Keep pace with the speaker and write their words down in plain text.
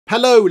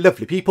Hello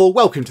lovely people,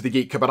 welcome to the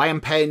Geek Cupboard. I am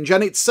Penge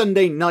and it's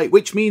Sunday night,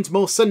 which means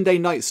more Sunday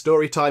night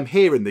story time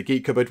here in the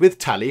Geek Cupboard with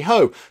Tally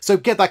Ho. So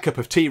get that cup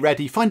of tea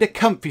ready, find a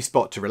comfy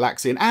spot to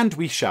relax in and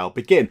we shall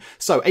begin.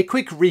 So a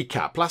quick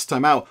recap. Last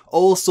time out,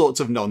 all sorts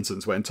of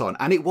nonsense went on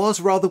and it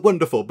was rather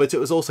wonderful, but it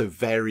was also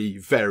very,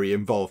 very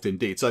involved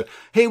indeed. So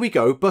here we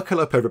go, buckle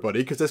up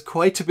everybody, because there's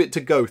quite a bit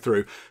to go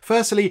through.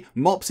 Firstly,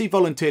 Mopsy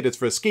volunteered us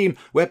for a scheme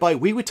whereby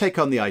we would take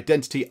on the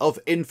identity of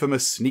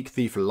infamous sneak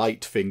thief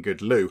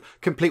Light-Fingered Lou,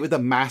 complete with a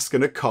mask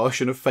and a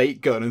kosh and a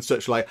fake gun and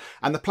such like,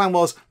 and the plan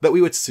was that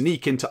we would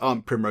sneak into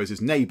Aunt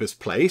Primrose's neighbour's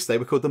place, they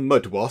were called the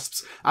Mud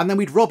Wasps, and then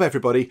we'd rob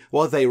everybody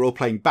while they were all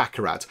playing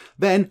baccarat.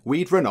 Then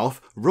we'd run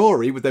off,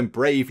 Rory would then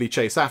bravely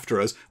chase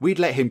after us, we'd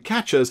let him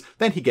catch us,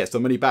 then he gets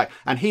the money back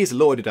and he's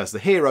lauded as the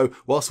hero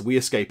whilst we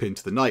escape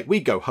into the night.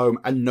 We go home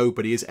and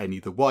nobody is any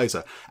the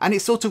wiser. And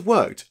it sort of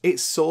worked. We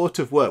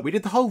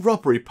did the whole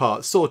robbery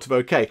part sort of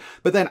okay,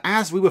 but then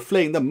as we were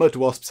fleeing the Mud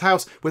Wasp's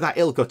house with our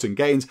ill-gotten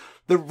gains,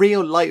 the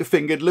real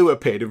Light-Fingered Lou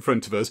appeared in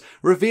front of us,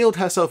 revealed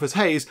herself as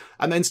Hayes,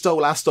 and then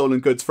stole our stolen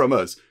goods from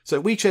us.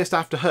 So we chased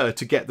after her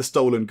to get the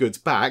stolen goods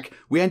back.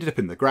 We ended up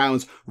in the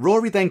grounds.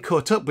 Rory then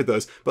caught up with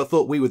us, but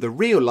thought we were the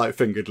real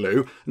Light-Fingered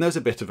Lou, and there was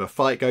a bit of a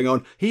fight going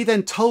on. He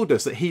then told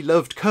us that he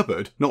loved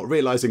Cupboard, not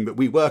realising that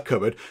we were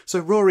Cupboard, so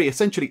Rory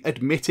essentially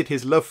admitted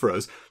his love for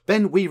us.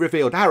 Then we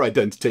revealed our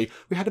identity.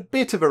 We had a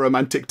bit of a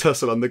romantic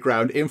tussle on the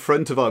ground in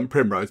front of Aunt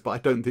Primrose, but I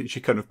don't think she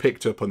kind of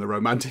picked up on the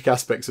romantic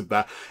aspects of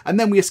that. And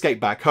then we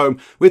escaped back home,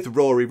 with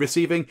Rory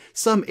receiving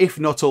some, if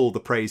not all, the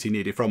praise he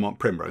needed from Aunt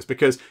Primrose,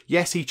 because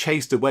yes, he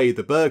chased away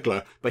the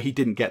burglar, but he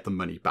didn't get the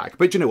money back.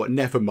 But you know what,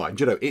 never mind,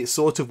 it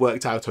sort of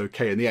worked out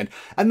okay in the end.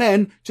 And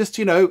then, just,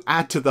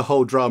 add to the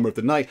whole drama of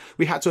the night,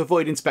 we had to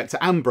avoid Inspector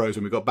Ambrose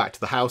when we got back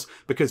to the house,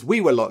 because we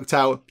were locked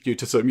out due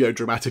to some,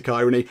 dramatic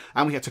irony,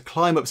 and we had to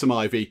climb up some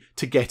ivy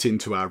to get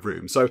into our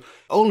room. So,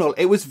 all in all,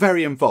 it was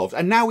very involved.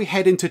 And now we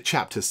head into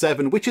Chapter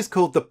 7, which is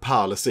called the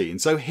Parlour scene.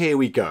 So here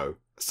we go.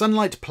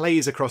 Sunlight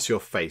plays across your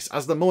face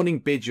as the morning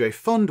bids you a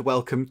fond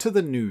welcome to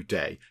the new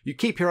day. You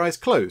keep your eyes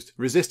closed,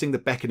 resisting the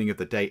beckoning of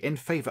the day in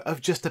favour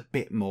of just a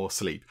bit more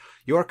sleep.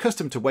 You are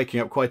accustomed to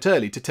waking up quite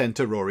early to tend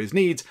to Rory's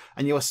needs,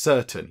 and you are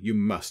certain you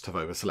must have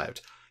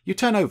overslept. You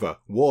turn over,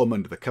 warm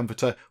under the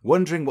comforter,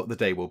 wondering what the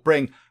day will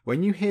bring,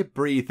 when you hear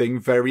breathing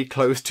very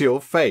close to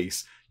your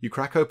face. You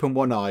crack open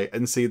one eye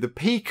and see the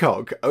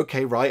peacock.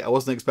 Okay, right, I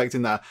wasn't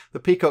expecting that. The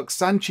peacock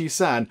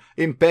Sanchi-san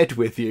in bed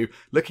with you,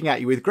 looking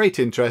at you with great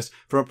interest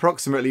from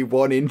approximately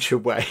 1 inch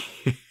away.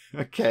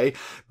 Okay,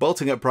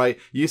 bolting upright,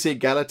 you see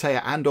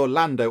Galatea and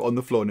Orlando on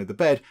the floor near the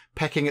bed,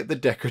 pecking at the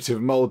decorative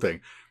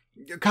moulding.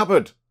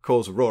 "Cupboard,"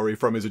 calls Rory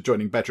from his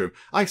adjoining bedroom.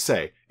 "I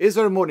say, is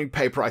there a morning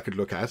paper I could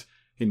look at?"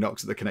 He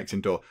knocks at the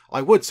connecting door.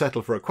 "I would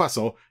settle for a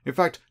croissant. In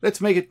fact, let's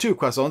make it 2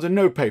 croissants and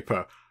no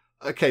paper."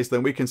 Okay, so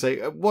then we can say,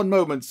 "One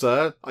moment,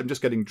 sir. I'm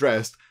just getting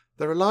dressed.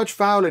 There are large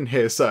fowl in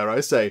here, sir, I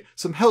say.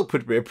 Some help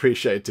would be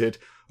appreciated."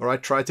 Or I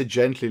try to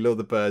gently lure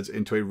the birds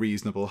into a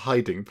reasonable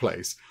hiding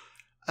place.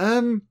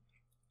 Do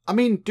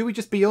we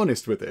just be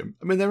honest with him?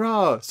 There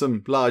are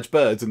some large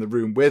birds in the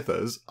room with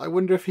us. I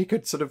wonder if he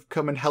could sort of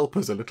come and help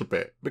us a little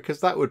bit,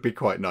 because that would be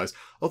quite nice.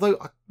 Although,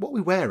 what are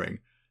we wearing?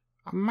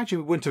 I imagine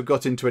we wouldn't have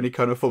got into any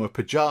kind of form of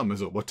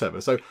pyjamas or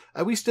whatever. So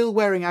are we still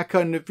wearing our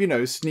kind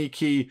of,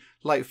 sneaky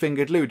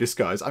Light-Fingered Lou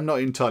disguise? I'm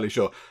not entirely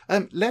sure.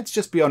 Let's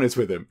just be honest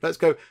with him. Let's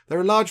go, "There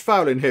are large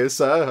fowl in here,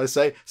 sir, I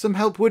say. Some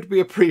help would be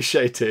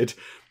appreciated."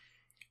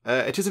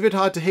 "It is a bit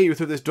hard to hear you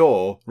through this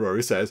door,"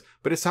 Rory says,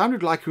 "but it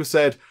sounded like you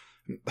said..."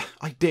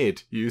 "I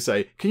did," you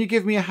say. "Can you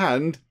give me a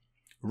hand?"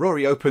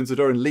 Rory opens the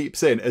door and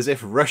leaps in as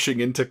if rushing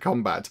into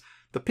combat.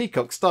 The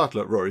peacocks startle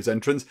at Rory's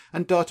entrance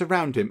and dart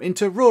around him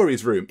into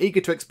Rory's room,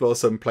 eager to explore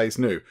some place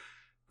new.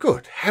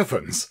 "Good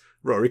heavens!"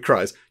 Rory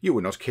cries. "You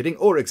were not kidding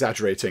or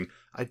exaggerating.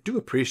 I do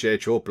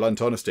appreciate your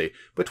blunt honesty,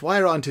 but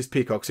why aren't his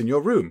peacocks in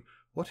your room?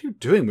 What are you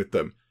doing with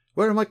them?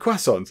 Where are my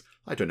croissants?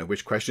 I don't know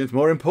which question is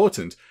more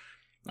important."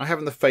 "I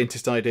haven't the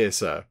faintest idea,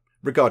 sir,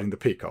 regarding the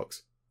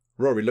peacocks."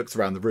 Rory looks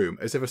around the room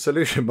as if a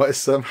solution might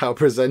somehow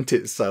present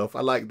itself. I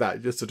like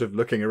that, just sort of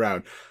looking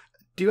around.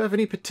 "Do you have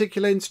any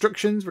particular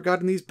instructions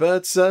regarding these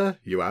birds, sir?"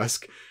 you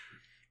ask.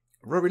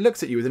 Rory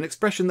looks at you with an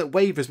expression that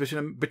wavers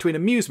between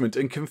amusement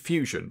and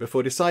confusion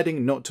before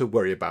deciding not to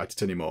worry about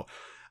it anymore.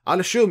 "I'll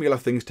assume you'll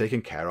have things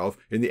taken care of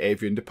in the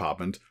avian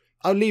department.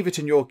 I'll leave it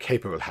in your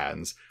capable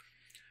hands."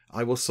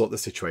 "I will sort the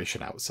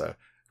situation out, sir."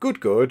 Good,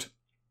 good.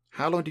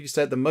 "How long did you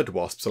stay at the Mud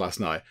Wasps last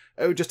night?"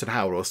 "Oh, just an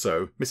hour or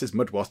so. Mrs.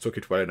 Mudwasp took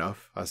it well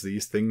enough, as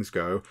these things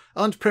go.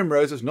 Aunt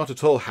Primrose was not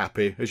at all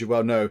happy, as you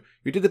well know.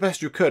 You did the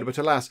best you could, but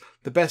alas,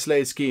 the best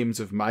laid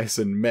schemes of mice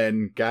and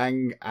men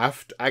gang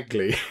aft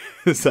ugly,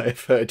 as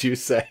I've heard you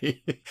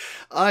say."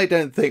 I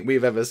don't think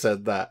we've ever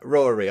said that.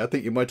 Rory, I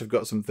think you might have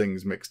got some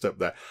things mixed up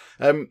there.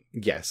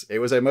 Yes, it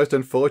was a most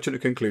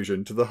unfortunate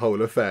conclusion to the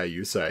whole affair,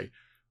 you say."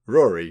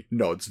 Rory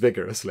nods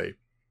vigorously.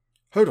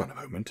 "Hold on a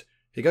moment."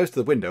 He goes to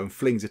the window and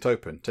flings it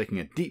open, taking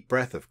a deep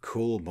breath of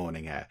cool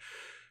morning air.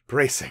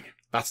 "Bracing,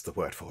 that's the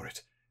word for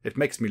it. It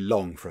makes me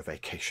long for a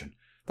vacation.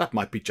 That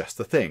might be just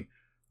the thing.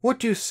 What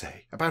do you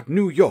say about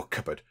New York,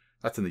 Cupboard?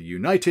 That's in the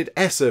United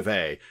S of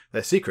A.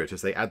 Their secret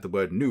is they add the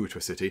word new to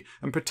a city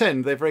and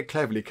pretend they very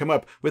cleverly come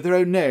up with their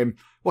own name.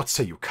 What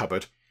say you,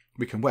 cupboard?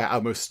 We can wear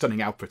our most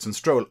stunning outfits and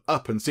stroll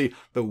up and see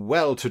the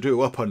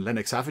well-to-do up on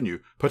Lenox Avenue,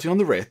 putting on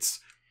the Ritz.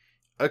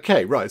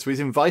 Okay, right, so he's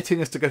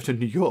inviting us to go to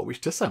New York,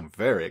 which does sound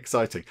very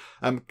exciting.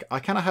 I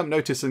cannot help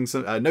noting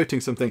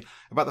something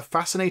about the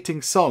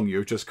fascinating song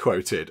you just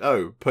quoted.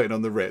 Oh, putting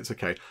on the Ritz,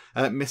 okay.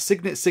 Miss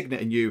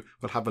Signet and you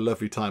will have a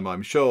lovely time,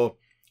 I'm sure.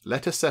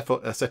 Let us set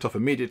off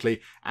immediately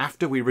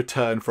after we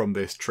return from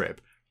this trip.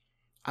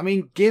 I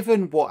mean,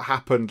 given what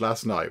happened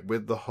last night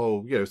with the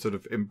whole, sort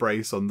of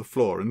embrace on the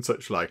floor and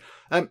such like,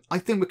 I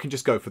think we can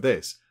just go for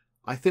this.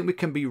 I think we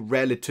can be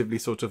relatively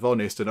sort of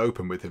honest and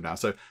open with him now.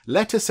 So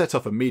let us set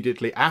off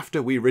immediately after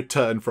we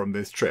return from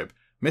this trip.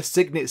 Miss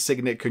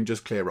Signet can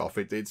just clear off.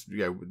 It's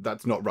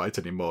that's not right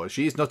anymore.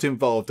 She's not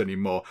involved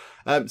anymore.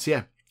 So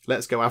yeah,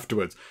 let's go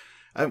afterwards.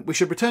 We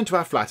should return to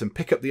our flat and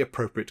pick up the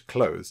appropriate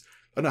clothes.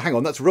 Oh, no, hang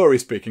on, that's Rory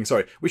speaking,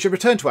 sorry. We should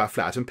return to our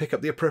flat and pick up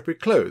the appropriate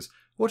clothes.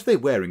 What are they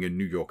wearing in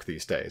New York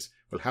these days?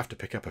 We'll have to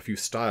pick up a few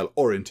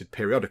style-oriented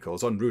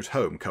periodicals en route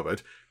home,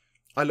 cupboard.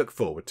 I look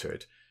forward to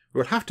it.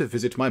 We'll have to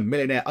visit my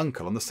millionaire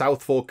uncle on the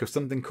South Fork of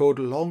something called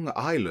Long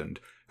Island,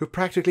 who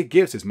practically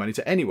gives his money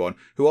to anyone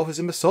who offers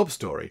him a sob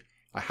story.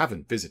 I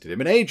haven't visited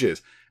him in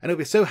ages, and he'll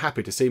be so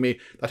happy to see me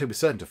that he'll be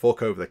certain to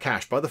fork over the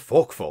cash by the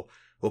forkful.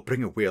 We'll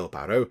bring a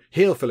wheelbarrow,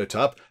 he'll fill it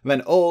up, and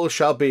then all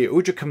shall be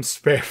oojacum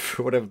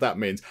spiff, whatever that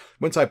means,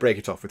 once I break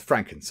it off with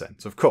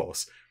frankincense, of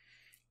course.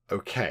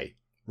 Okay,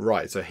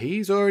 right, so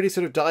he's already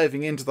sort of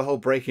diving into the whole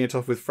breaking it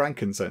off with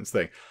frankincense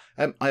thing.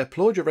 I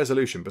applaud your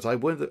resolution, but I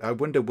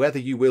wonder whether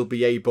you will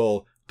be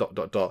able... ...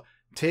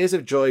 Tears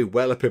of joy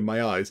well up in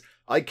my eyes.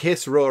 I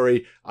kiss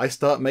Rory. I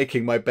start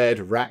making my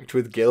bed racked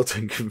with guilt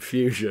and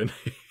confusion.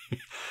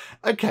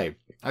 Okay.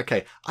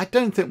 I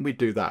don't think we'd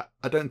do that.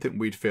 I don't think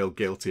we'd feel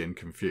guilty and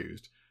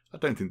confused. I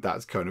don't think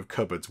that's kind of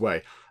Cupboard's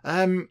way.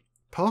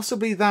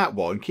 Possibly that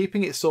one,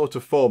 keeping it sort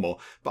of formal.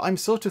 But I'm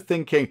sort of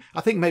thinking,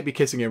 I think maybe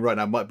kissing him right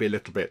now might be a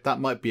little bit.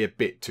 That might be a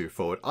bit too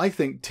forward. I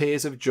think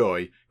tears of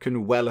joy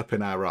can well up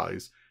in our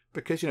eyes.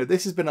 Because,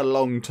 this has been a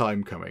long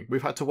time coming.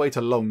 We've had to wait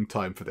a long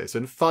time for this.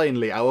 And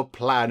finally, our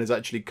plan has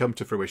actually come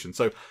to fruition.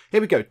 So here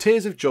we go.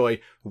 Tears of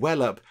joy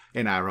well up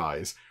in our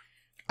eyes.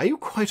 Are you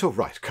quite all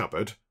right,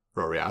 Cupboard?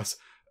 Rory asks.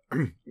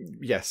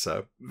 Yes,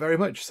 sir. Very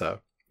much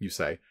so, you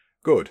say.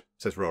 Good,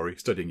 says Rory,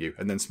 studying you,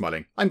 and then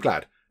smiling. I'm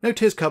glad. No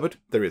tears, Cupboard.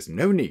 There is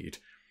no need.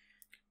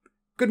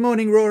 Good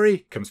morning,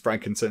 Rory, comes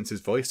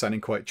Frankincense's voice,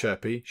 sounding quite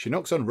chirpy. She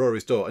knocks on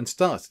Rory's door and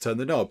starts to turn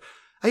the knob.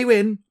 Are you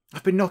in?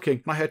 I've been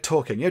knocking, and I heard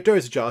talking. Your door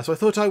is ajar, so I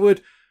thought I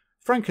would...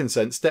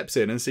 Frankincense steps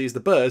in and sees the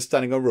bird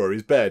standing on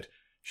Rory's bed.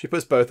 She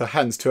puts both her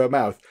hands to her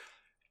mouth.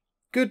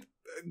 Good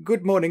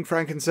morning,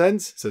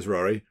 Frankincense, says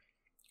Rory.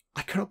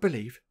 I cannot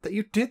believe that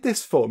you did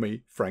this for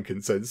me,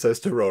 Frankincense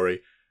says to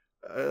Rory.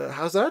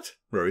 How's that?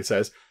 Rory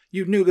says.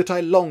 You knew that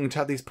I longed to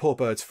have these poor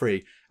birds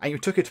free, and you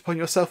took it upon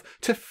yourself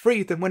to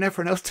free them when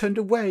everyone else turned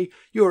away.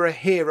 You are a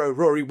hero,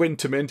 Rory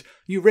Wintermint.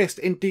 You risked,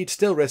 indeed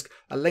still risk,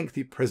 a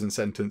lengthy prison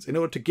sentence in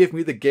order to give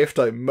me the gift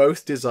I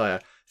most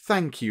desire.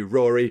 Thank you,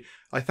 Rory.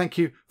 I thank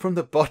you from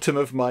the bottom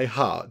of my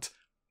heart.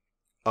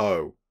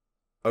 Oh,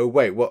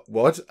 wait,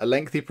 what? A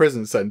lengthy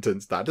prison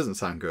sentence? That doesn't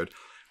sound good.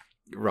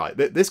 Right,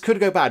 this could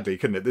go badly,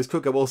 couldn't it? This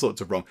could go all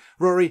sorts of wrong.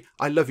 Rory,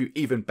 I love you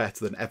even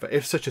better than ever,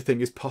 if such a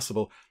thing is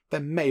possible. There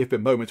may have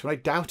been moments when I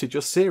doubted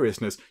your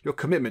seriousness, your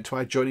commitment to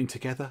our joining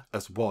together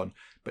as one.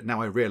 But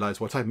now I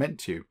realise what I meant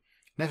to you.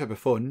 Never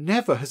before,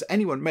 never has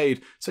anyone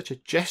made such a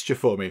gesture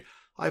for me.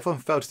 I have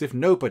often felt as if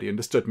nobody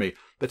understood me,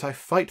 that I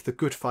fight the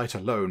good fight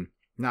alone.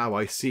 Now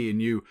I see in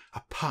you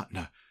a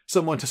partner,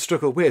 someone to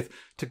struggle with,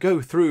 to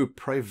go through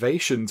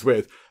privations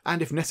with,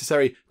 and if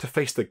necessary, to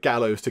face the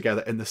gallows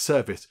together in the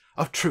service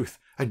of truth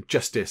and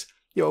justice.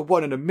 You are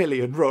 1 in a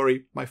million,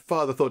 Rory. My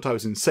father thought I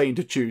was insane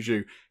to choose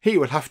you. He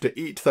will have to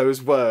eat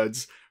those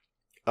words.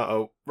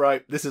 Uh-oh,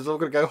 right, this is all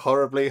going to go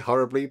horribly,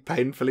 horribly,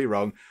 painfully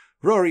wrong.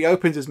 Rory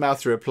opens his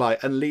mouth to reply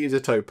and leaves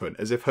it open,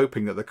 as if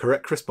hoping that the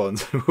correct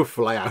response will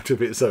fly out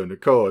of its own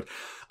accord.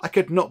 I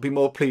could not be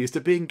more pleased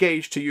to be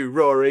engaged to you,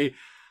 Rory.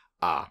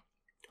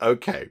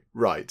 Okay,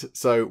 right.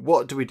 So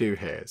what do we do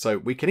here? So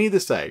we can either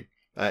say,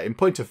 in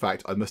point of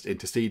fact, I must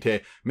intercede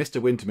here. Mr.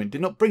 Wintermint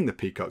did not bring the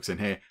peacocks in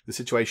here. The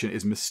situation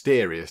is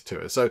mysterious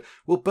to us. So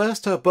we'll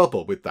burst her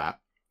bubble with that.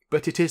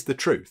 But it is the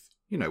truth.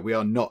 We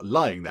are not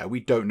lying there.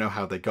 We don't know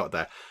how they got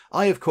there.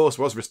 I, of course,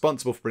 was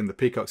responsible for bringing the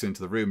peacocks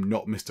into the room,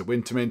 not Mr.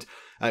 Wintermint.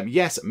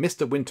 Yes,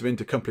 Mr.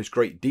 Wintermint accomplished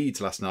great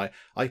deeds last night.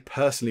 I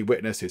personally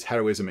witnessed his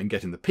heroism in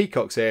getting the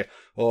peacocks here.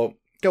 Or...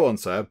 Go on,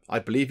 sir. I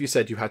believe you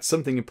said you had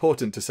something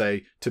important to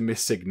say to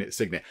Miss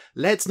Signet.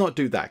 Let's not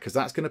do that, because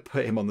that's going to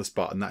put him on the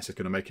spot, and that's just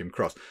going to make him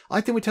cross.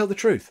 I think we tell the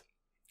truth.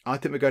 I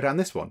think we go down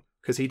this one,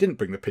 because he didn't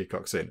bring the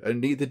peacocks in,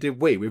 and neither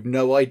did we. We've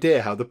no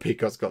idea how the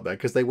peacocks got there,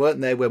 because they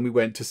weren't there when we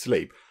went to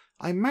sleep.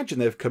 I imagine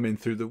they've come in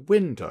through the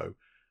window.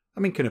 I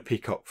mean, can a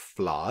peacock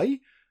fly?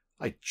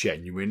 I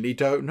genuinely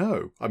don't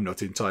know. I'm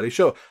not entirely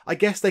sure. I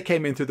guess they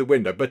came in through the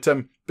window, but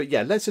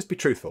yeah, let's just be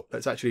truthful.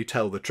 Let's actually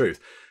tell the truth.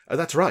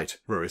 That's right,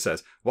 Rory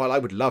says. While I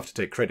would love to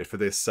take credit for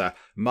this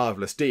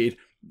marvellous deed,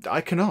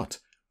 I cannot.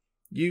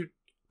 You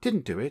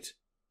didn't do it.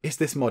 Is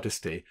this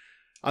modesty?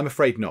 I'm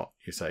afraid not,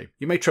 you say.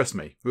 You may trust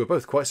me. We were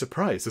both quite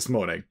surprised this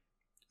morning.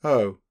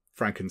 Oh,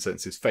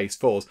 Frankincense's face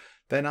falls.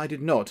 Then I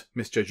did not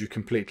misjudge you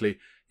completely.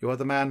 You are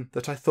the man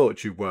that I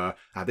thought you were.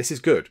 This is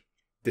good.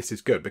 This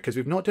is good, because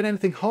we've not done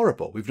anything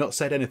horrible. We've not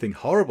said anything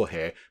horrible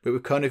here, but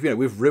we've kind of,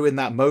 we've ruined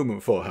that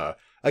moment for her.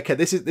 Okay,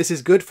 this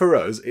is good for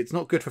us. It's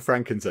not good for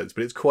Frankincense,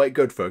 but it's quite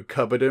good for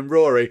Cupboard and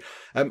Rory.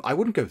 I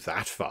wouldn't go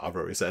that far,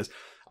 Rory says.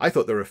 I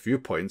thought there were a few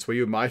points where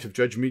you might have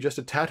judged me just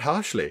a tad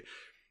harshly.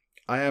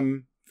 I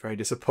am very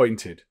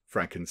disappointed,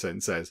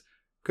 Frankincense says.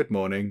 Good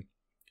morning.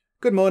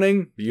 Good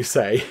morning, you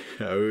say.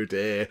 Oh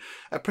dear.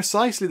 At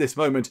precisely this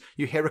moment,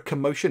 you hear a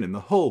commotion in the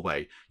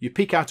hallway. You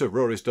peek out of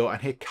Rory's door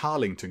and hear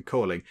Carlington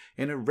calling,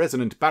 in a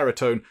resonant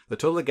baritone,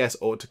 that all the guests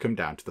ought to come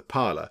down to the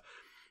parlour.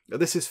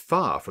 This is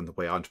far from the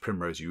way Aunt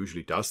Primrose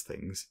usually does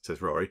things,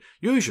 says Rory.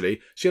 Usually,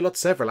 she allots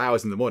several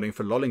hours in the morning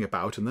for lolling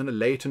about and then a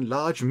late and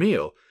large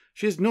meal.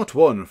 She is not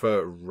one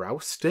for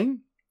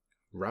rousting?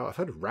 I've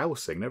heard of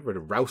rousing, never heard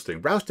of rousting.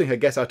 Rousting her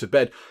guests out of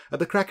bed at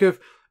the crack of...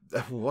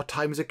 what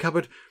time is it,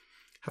 Cupboard?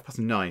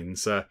 9:30,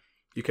 sir.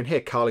 You can hear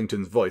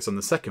Carlington's voice on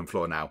the second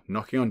floor now,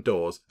 knocking on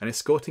doors and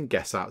escorting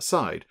guests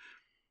outside.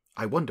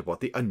 I wonder what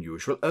the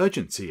unusual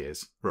urgency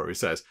is, Rory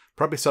says.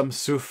 Probably some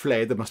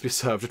souffle that must be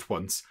served at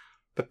once.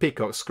 The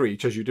peacocks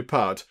screech as you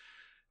depart.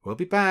 We'll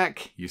be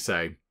back, you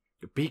say.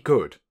 Be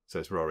good,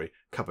 says Rory.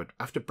 Cupboard,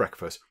 after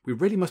breakfast, we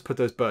really must put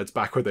those birds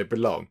back where they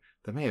belong.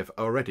 They may have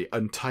already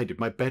untidied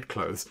my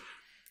bedclothes.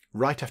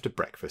 Right after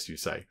breakfast, you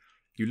say.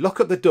 You lock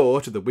up the door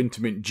to the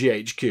Wintermint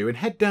GHQ and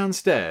head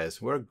downstairs,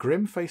 where a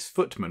grim-faced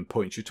footman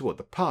points you toward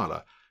the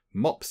parlour.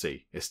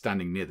 Mopsy is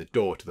standing near the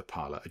door to the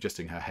parlour,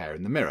 adjusting her hair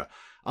in the mirror.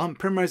 Aunt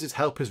Primrose's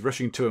help is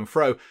rushing to and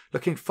fro,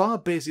 looking far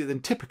busier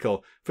than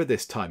typical for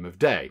this time of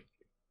day.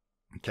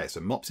 Okay,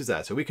 so Mopsy's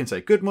there, so we can say,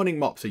 good morning,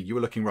 Mopsy, you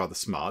were looking rather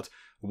smart.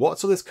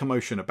 What's all this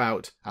commotion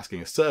about? Asking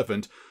a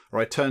servant, or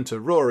I turn to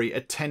Rory,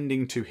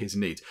 attending to his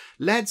needs.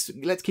 Let's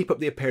keep up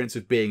the appearance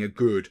of being a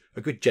good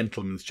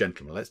gentleman's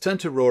gentleman. Let's turn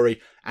to Rory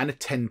and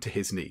attend to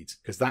his needs,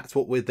 because that's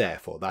what we're there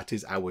for. That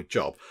is our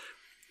job.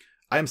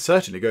 I am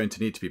certainly going to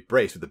need to be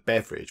braced with a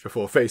beverage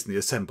before facing the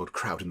assembled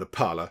crowd in the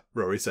parlour,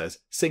 Rory says,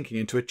 sinking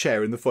into a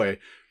chair in the foyer.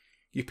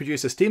 You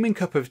produce a steaming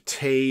cup of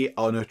tea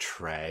on a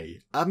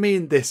tray. I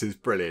mean, this is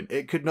brilliant.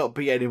 It could not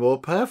be any more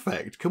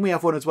perfect. Can we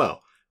have one as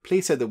well?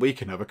 Please say that we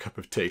can have a cup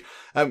of tea.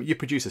 You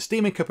produce a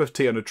steaming cup of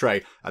tea on a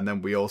tray, and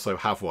then we also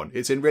have one.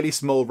 It's in really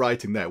small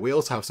writing there. We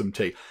also have some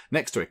tea,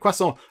 next to a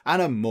croissant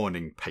and a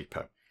morning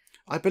paper.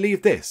 I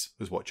believe this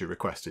was what you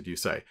requested, you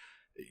say.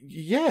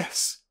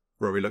 Yes.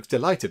 Rory looks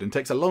delighted and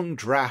takes a long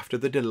draught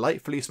of the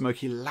delightfully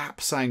smoky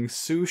Lapsang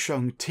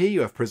Souchong tea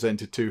you have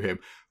presented to him.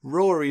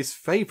 Rory's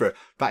favourite.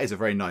 That is a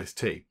very nice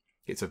tea.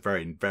 It's a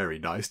very, very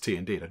nice tea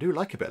indeed. I do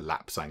like a bit of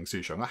Lapsang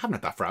Souchong. I haven't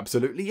had that for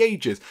absolutely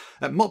ages.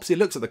 Mopsy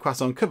looks at the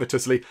croissant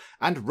covetously,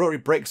 and Rory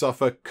breaks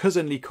off a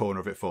cousinly corner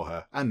of it for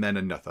her, and then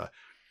another.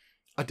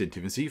 I didn't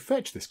even see you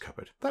fetch this,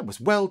 Cupboard. That was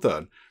well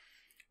done.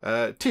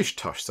 Tish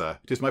tosh, sir.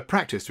 It is my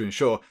practice to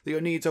ensure that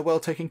your needs are well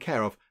taken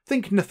care of.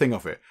 Think nothing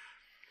of it.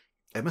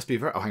 It must be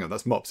very... Oh, hang on,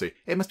 that's Mopsy.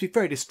 It must be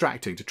very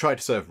distracting to try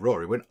to serve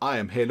Rory when I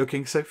am here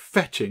looking so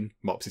fetching,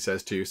 Mopsy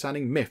says to you,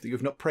 sounding miffed that you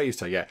have not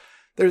praised her yet.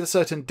 There is a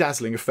certain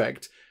dazzling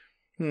effect.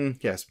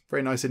 Yes,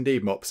 very nice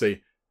indeed,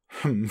 Mopsy.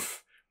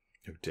 Humph.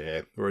 Oh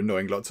dear, we're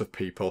annoying lots of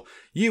people.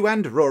 You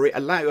and Rory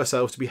allow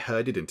yourselves to be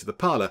herded into the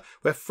parlour,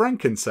 where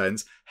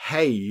Frankincense,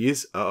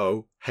 Hayes,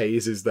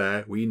 Hayes is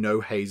there, we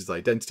know Hayes'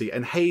 identity,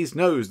 and Hayes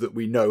knows that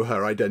we know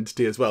her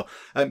identity as well.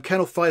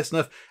 Colonel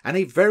Firesnuff and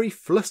a very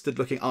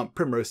flustered-looking Aunt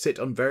Primrose sit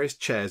on various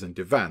chairs and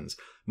divans.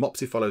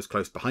 Mopsy follows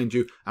close behind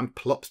you and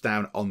plops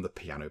down on the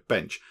piano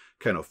bench.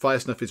 Colonel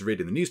Firesnuff is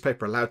reading the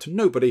newspaper aloud to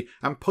nobody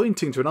and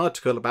pointing to an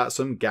article about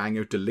some gang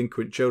of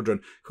delinquent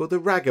children called the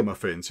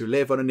Ragamuffins who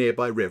live on a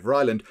nearby river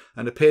island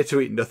and appear to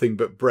eat nothing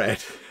but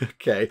bread.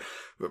 Okay,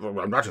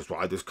 well, that is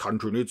why this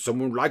country needs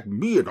someone like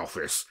me in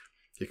office,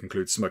 he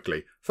concludes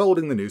smugly,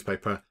 folding the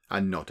newspaper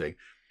and nodding.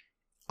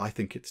 I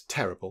think it's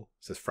terrible,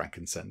 says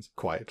Frankincense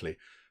quietly.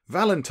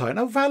 Valentine,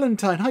 oh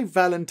Valentine, hi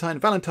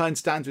Valentine. Valentine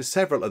stands with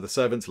several other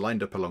servants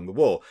lined up along the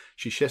wall.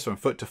 She shifts from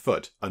foot to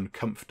foot,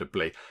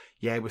 uncomfortably.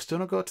 Yeah, we've still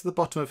not got to the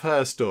bottom of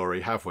her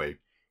story, have we?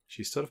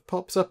 She sort of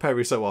pops up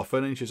every so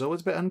often and she's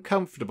always a bit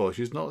uncomfortable.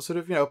 She's not sort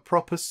of, a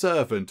proper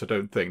servant, I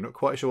don't think. Not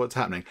quite sure what's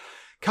happening.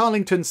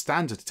 Carlington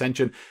stands at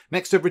attention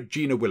next to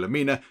Regina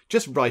Wilhelmina,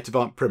 just right of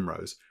Aunt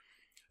Primrose.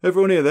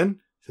 Everyone here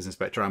then, says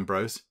Inspector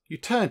Ambrose. You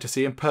turn to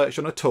see him perched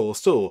on a tall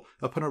stool,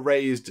 up on a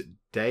raised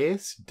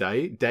dais?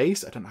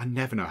 I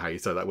never know how you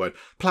say that word.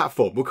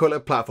 Platform, we'll call it a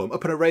platform.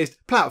 Up on a raised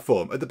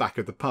platform at the back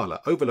of the parlour,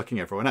 overlooking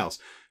everyone else.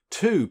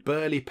 2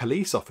 burly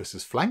police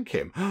officers flank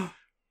him.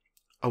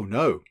 Oh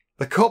no,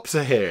 the cops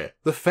are here.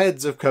 The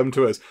feds have come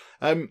to us.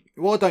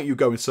 Why don't you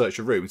go and search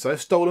your room? So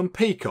I've stolen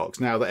peacocks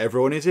now that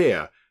everyone is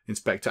here.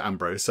 Inspector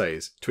Ambrose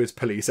says to his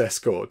police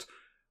escort.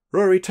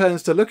 Rory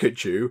turns to look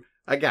at you,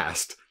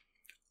 aghast.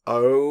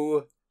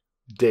 Oh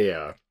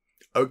dear.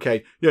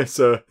 Okay, yes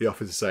sir, the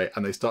officers say,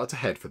 and they start to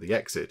head for the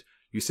exit.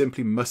 You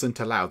simply mustn't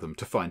allow them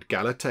to find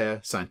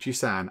Galatea,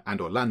 Sanchi-san and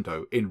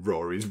Orlando in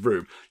Rory's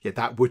room. Yeah,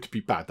 that would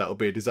be bad. That'll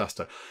be a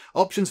disaster.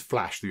 Options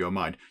flash through your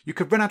mind. You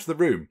could run out of the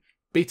room,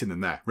 beating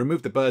them there,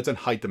 remove the birds and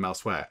hide them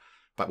elsewhere.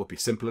 That would be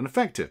simple and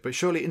effective, but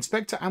surely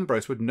Inspector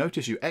Ambrose would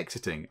notice you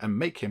exiting and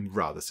make him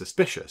rather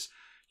suspicious.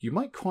 You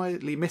might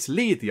quietly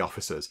mislead the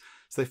officers,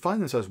 so they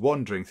find themselves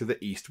wandering through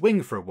the east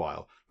wing for a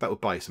while. That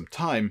would buy some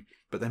time,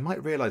 but they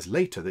might realise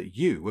later that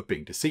you were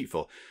being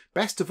deceitful.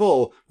 Best of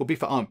all will be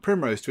for Aunt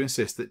Primrose to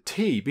insist that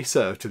tea be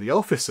served to the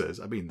officers.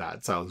 I mean,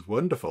 that sounds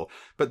wonderful,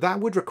 but that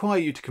would require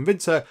you to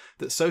convince her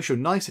that social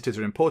niceties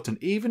are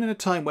important even in a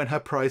time when her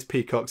prize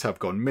peacocks have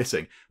gone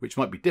missing, which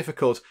might be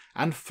difficult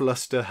and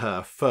fluster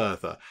her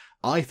further.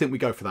 I think we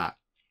go for that.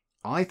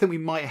 I think we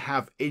might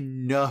have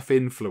enough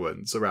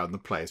influence around the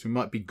place. We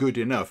might be good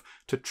enough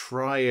to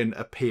try and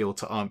appeal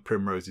to Aunt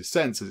Primrose's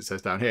sense, as it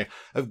says down here,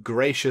 of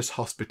gracious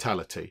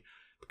hospitality.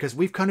 Because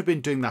we've kind of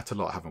been doing that a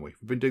lot, haven't we?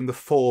 We've been doing the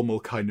formal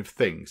kind of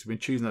things. We've been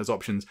choosing those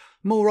options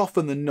more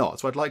often than not,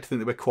 so I'd like to think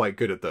that we're quite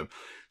good at them.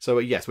 So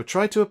yes, we'll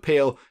try to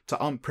appeal to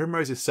Aunt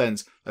Primrose's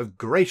sense of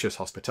gracious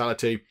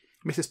hospitality.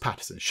 Mrs.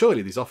 Patterson,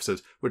 surely these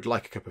officers would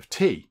like a cup of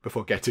tea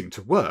before getting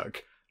to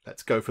work.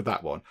 Let's go for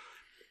that one.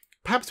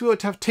 Perhaps we ought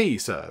to have tea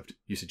served,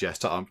 you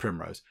suggest to Aunt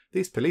Primrose.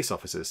 These police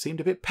officers seemed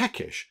a bit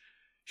peckish.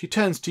 She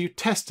turns to you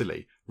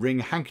testily,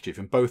 wringing a handkerchief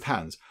in both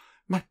hands.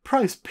 My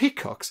prize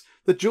peacocks,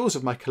 the jewels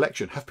of my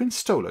collection, have been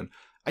stolen,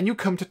 and you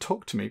come to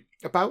talk to me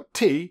about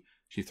tea?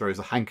 She throws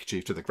the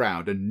handkerchief to the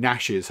ground and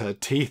gnashes her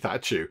teeth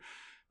at you.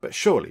 But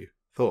surely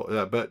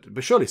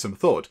some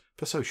thought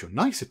for social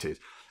niceties.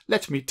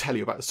 Let me tell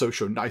you about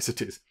social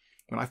niceties.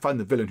 When I find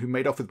the villain who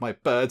made off with my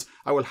birds,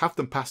 I will have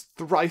them passed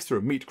thrice through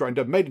a meat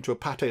grinder, made into a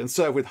pate and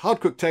served with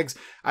hard-cooked eggs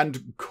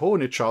and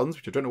cornichons,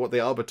 which I don't know what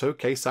they are, but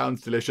okay, sounds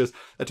delicious,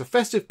 at a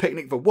festive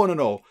picnic for one and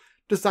all.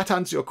 Does that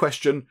answer your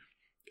question?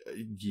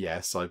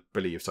 Yes, I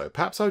believe so.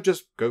 Perhaps I'll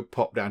just go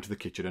pop down to the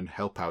kitchen and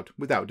help out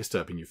without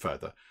disturbing you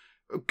further.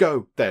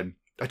 Go, then.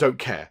 I don't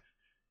care.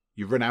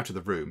 You run out of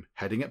the room,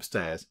 heading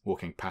upstairs,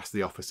 walking past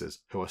the officers,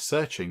 who are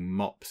searching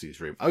Mopsy's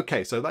room.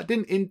 Okay, so that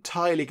didn't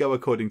entirely go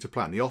according to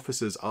plan. The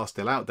officers are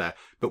still out there,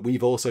 but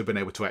we've also been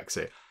able to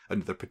exit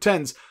under the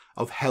pretense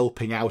of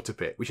helping out a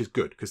bit, which is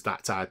good, because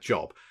that's our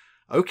job.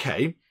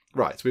 Okay,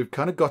 right, so we've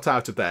kind of got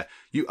out of there.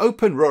 You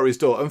open Rory's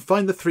door and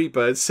find the three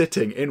birds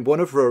sitting in one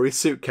of Rory's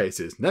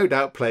suitcases, no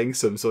doubt playing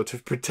some sort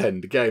of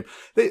pretend game.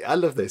 I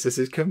love this. This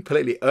is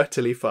completely,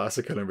 utterly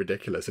farcical and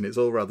ridiculous, and it's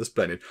all rather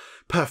splendid.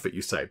 Perfect,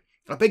 you say.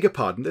 I beg your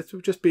pardon, this will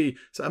just be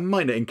a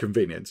minor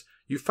inconvenience.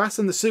 You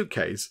fasten the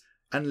suitcase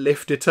and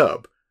lift it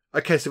up.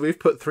 Okay, so we've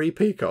put three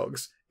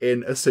peacocks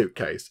in a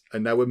suitcase,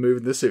 and now we're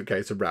moving the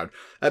suitcase around.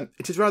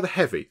 It is rather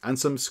heavy, and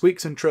some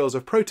squeaks and trills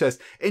of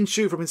protest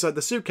ensue from inside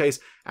the suitcase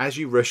as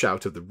you rush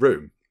out of the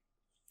room.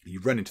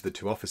 You run into the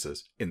two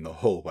officers in the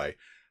hallway.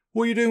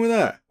 What are you doing with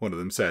that? One of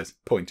them says,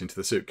 pointing to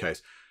the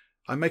suitcase.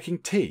 I'm making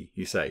tea,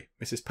 you say.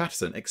 Mrs.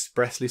 Patterson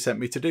expressly sent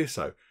me to do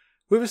so.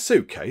 With a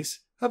suitcase?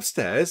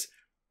 Upstairs?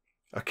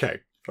 Okay,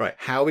 right,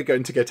 how are we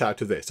going to get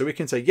out of this? So we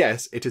can say,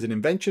 yes, it is an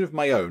invention of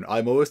my own.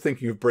 I'm always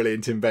thinking of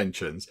brilliant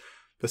inventions.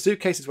 The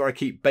suitcase is where I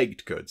keep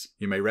baked goods.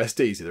 You may rest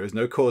easy. There is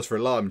no cause for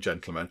alarm,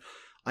 gentlemen.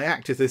 I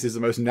act as this is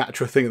the most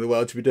natural thing in the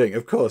world to be doing.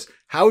 Of course,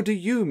 how do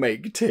you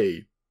make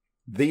tea?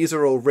 These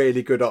are all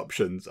really good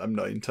options. I'm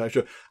not entirely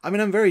sure. I mean,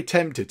 I'm very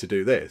tempted to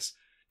do this.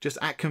 Just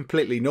act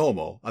completely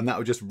normal, and that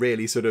will just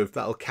really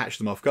that'll catch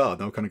them off guard.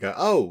 They'll kind of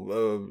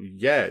go,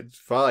 yeah, it's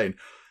fine.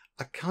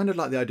 I kind of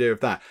like the idea of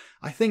that.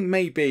 I think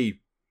maybe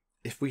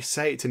if we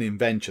say it's an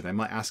invention, they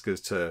might ask us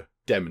to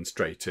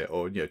demonstrate it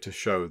or, to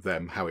show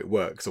them how it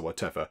works or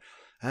whatever.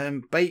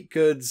 Baked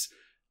goods,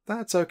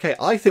 that's okay.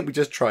 I think we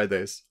just try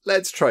this.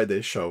 Let's try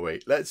this, shall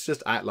we? Let's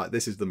just act like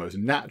this is the most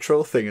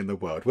natural thing in the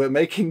world. We're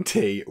making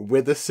tea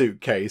with a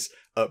suitcase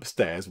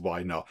upstairs.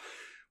 Why not?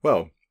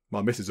 Well,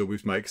 my missus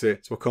always makes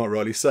it, so I can't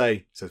really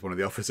say, says one of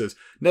the officers.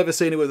 Never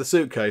seen her with a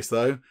suitcase,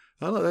 though.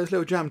 I like those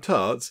little jam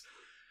tarts.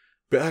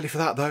 Bit early for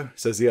that, though,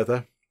 says the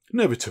other.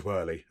 Never too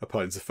early,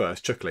 opines the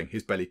first, chuckling,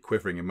 his belly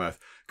quivering in mirth.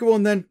 Go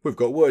on, then. We've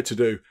got work to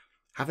do.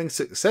 Having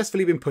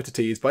successfully been put at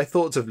ease by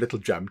thoughts of little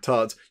jam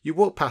tarts, you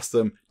walk past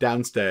them,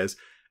 downstairs,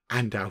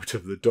 and out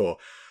of the door.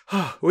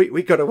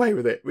 We got away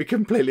with it. We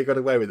completely got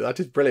away with it. That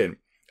is brilliant.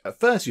 At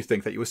first you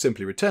think that you will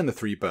simply return the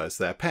three birds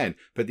their pen,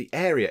 but the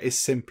area is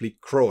simply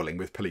crawling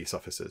with police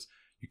officers.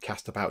 You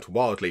cast about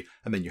wildly,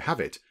 and then you have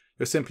it.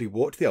 You'll simply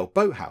walk to the old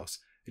boathouse.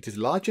 It is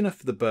large enough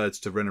for the birds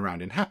to run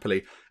around in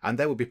happily, and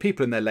there will be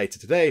people in there later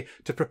today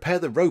to prepare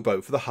the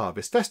rowboat for the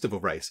Harvest Festival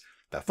race.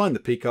 They'll find the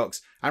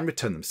peacocks and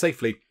return them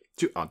safely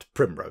to Aunt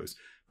Primrose.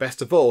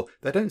 Best of all,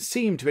 there don't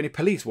seem to be any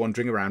police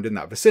wandering around in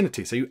that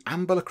vicinity, so you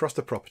amble across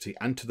the property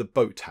and to the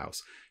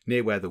boathouse,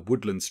 near where the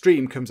woodland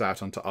stream comes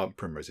out onto Aunt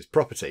Primrose's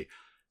property.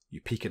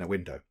 You peek in a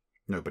window.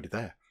 Nobody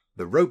there.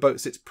 The rowboat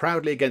sits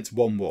proudly against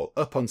one wall,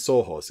 up on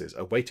sawhorses,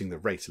 awaiting the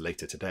race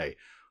later today.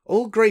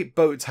 All great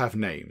boats have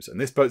names, and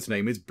this boat's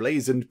name is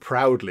blazoned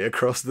proudly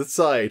across the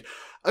side.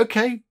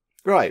 Okay,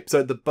 right,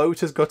 so the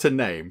boat has got a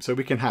name, so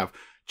we can have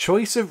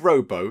choice of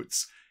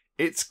rowboats,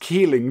 it's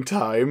keeling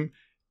time,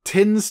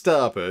 tin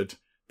starboard,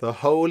 the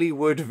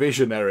Holywood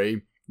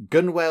Visionary,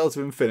 Gunwales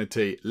of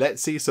Infinity.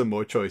 Let's see some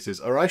more choices,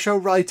 or I shall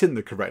write in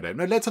the correct name.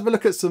 Now let's have a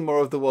look at some more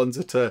of the ones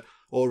that are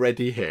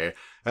already here.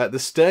 The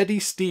Sturdy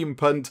Steam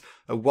Punt,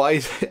 a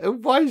wise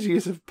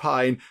use of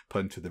pine,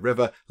 Punt to the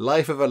River,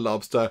 Life of a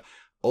Lobster,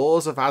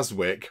 Oars of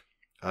Aswick.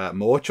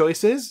 More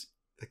choices?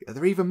 Are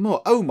there even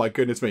more? Oh my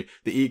goodness me.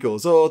 The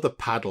Eagle's Oar, the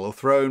Paddle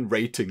Throne,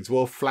 Ratings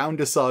War,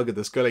 Flounder Saga,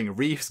 the Sculling,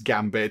 Reef's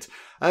Gambit.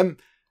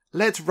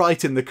 Let's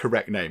write in the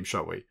correct name,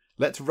 shall we?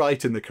 Let's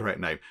write in the correct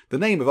name. The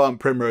name of Aunt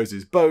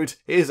Primrose's boat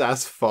is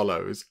as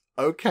follows.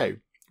 Okay,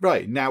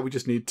 right, now we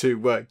just need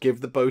to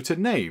give the boat a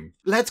name.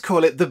 Let's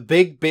call it the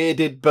Big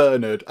Bearded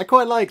Bernard. I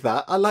quite like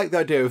that. I like the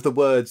idea of the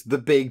words the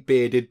Big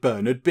Bearded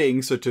Bernard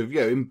being sort of,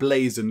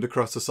 emblazoned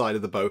across the side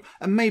of the boat,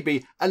 and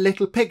maybe a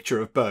little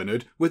picture of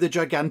Bernard with a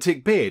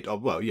gigantic beard. Or,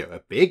 well,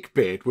 a big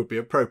beard would be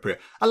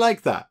appropriate. I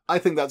like that. I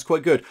think that's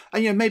quite good.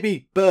 And,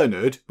 maybe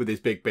Bernard, with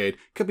his big beard,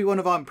 could be one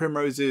of Aunt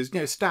Primrose's,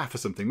 staff or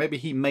something. Maybe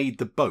he made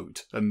the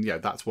boat, and,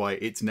 that's why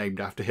it's named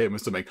after him or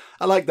something.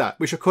 I like that.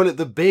 We should call it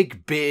the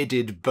Big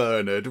Bearded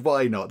Bernard.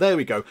 Why not? There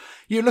we go.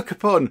 You look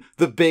upon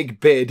the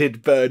Big Bearded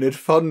Bernard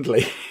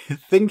fondly,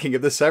 thinking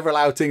of the several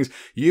outings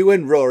you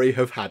and Rory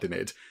have had in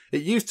it.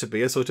 It used to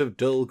be a sort of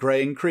dull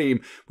grey and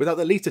cream, without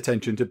the least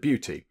attention to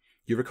beauty.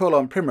 You recall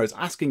Aunt Primrose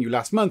asking you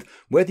last month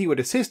whether you would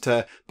assist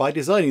her by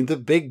designing the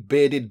Big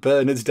Bearded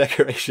Bernard's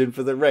decoration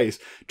for the race.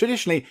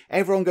 Traditionally,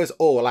 everyone goes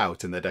all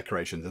out in their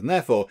decorations, and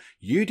therefore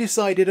you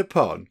decided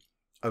upon...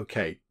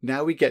 Okay,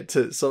 now we get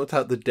to sort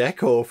out the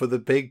decor for the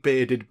Big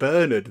Bearded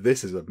Bernard.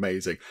 This is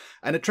amazing.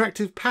 An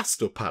attractive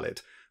pastel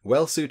palette,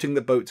 well suiting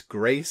the boat's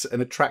grace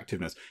and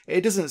attractiveness.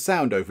 It doesn't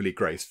sound overly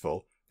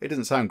graceful. It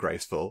doesn't sound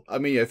graceful. I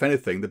mean, if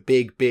anything, the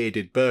Big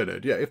Bearded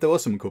Bernard, if there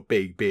was someone called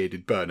Big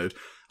Bearded Bernard,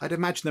 I'd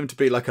imagine them to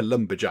be like a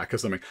lumberjack or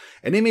something.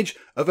 An image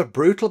of a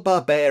brutal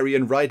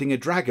barbarian riding a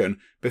dragon,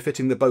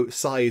 befitting the boat's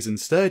size and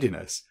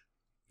sturdiness.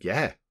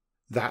 Yeah.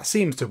 That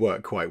seems to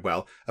work quite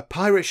well. A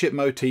pirate ship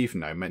motif,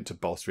 no, meant to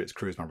bolster its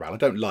crew's morale. I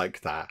don't like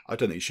that. I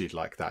don't think she'd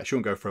like that. She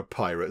wouldn't go for a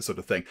pirate sort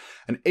of thing.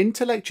 An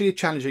intellectually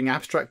challenging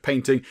abstract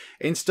painting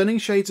in stunning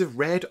shades of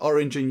red,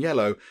 orange and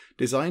yellow,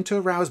 designed to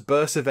arouse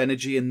bursts of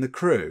energy in the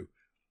crew.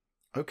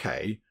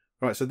 Okay.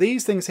 Right, so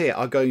these things here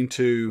are going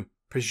to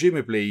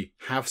presumably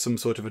have some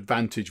sort of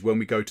advantage when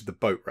we go to the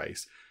boat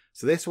race.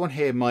 So this one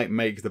here might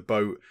make the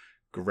boat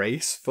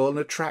graceful and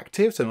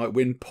attractive, so it might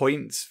win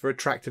points for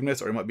attractiveness,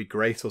 or it might be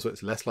graceful so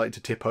it's less likely to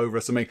tip over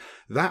or something.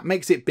 That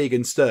makes it big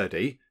and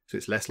sturdy, so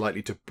it's less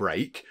likely to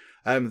break.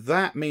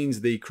 That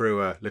means the crew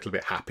are a little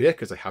bit happier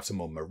because they have some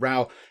more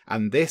morale,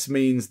 and this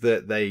means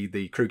that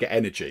the crew get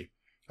energy.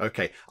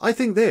 Okay, I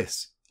think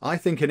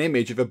an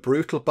image of a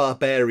brutal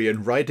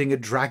barbarian riding a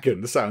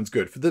dragon sounds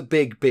good for the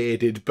Big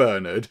Bearded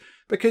Bernard,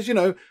 because,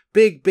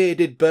 Big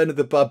Bearded Bernard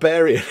the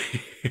Barbarian.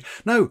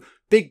 No,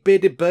 Big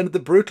Bearded Bernard the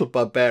Brutal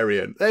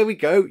Barbarian. There we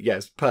go.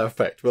 Yes,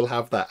 perfect. We'll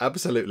have that.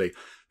 Absolutely.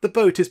 The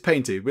boat is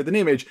painted with an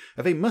image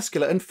of a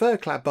muscular and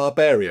fur-clad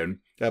barbarian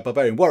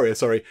warrior,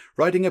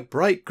 riding a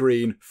bright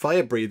green,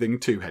 fire-breathing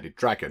two-headed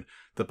dragon.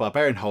 The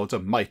barbarian holds a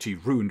mighty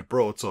runed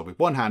broadsword with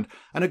one hand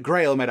and a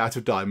grail made out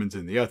of diamonds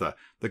in the other.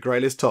 The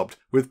grail is topped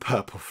with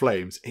purple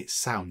flames. It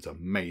sounds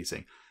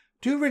amazing.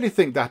 Do you really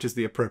think that is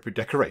the appropriate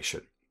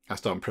decoration?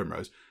 Asked Aunt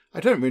Primrose. I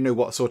don't really know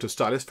what sort of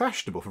style is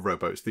fashionable for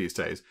rowboats these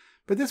days,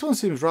 but this one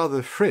seems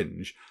rather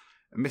fringe.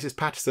 Mrs.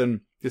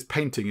 Patterson, this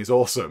painting is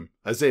awesome,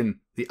 as in,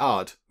 the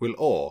art will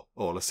awe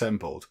all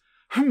assembled.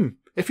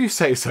 If you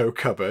say so,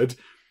 cupboard.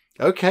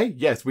 Okay,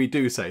 yes, we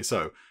do say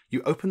so.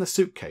 You open the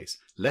suitcase,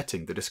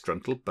 letting the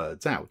disgruntled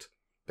birds out.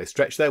 They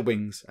stretch their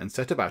wings and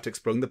set about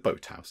exploring the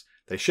boathouse.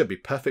 They should be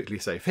perfectly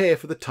safe here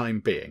for the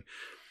time being.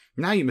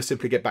 Now you must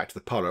simply get back to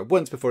the parlour at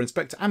once before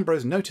Inspector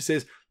Ambrose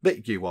notices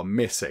that you are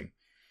missing.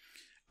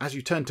 As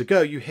you turn to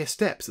go, you hear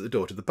steps at the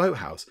door to the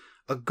boathouse.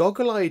 A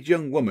goggle-eyed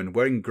young woman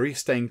wearing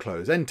grease-stained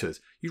clothes enters.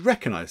 You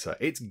recognise her.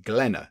 It's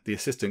Glenna, the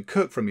assistant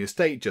cook from the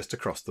estate just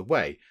across the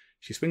way.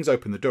 She swings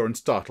open the door and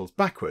startles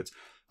backwards.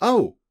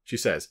 "Oh," she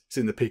says, "it's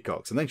in the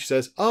peacocks." And then she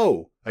says,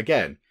 "Oh,"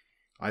 again.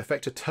 I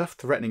affect a tough,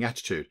 threatening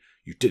attitude.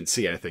 "You didn't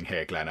see anything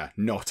here, Glenna.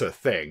 Not a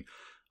thing."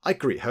 I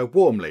greet her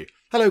warmly.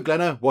 "Hello,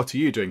 Glenna. What are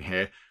you doing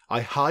here?"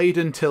 I hide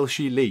until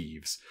she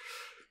leaves.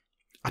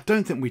 I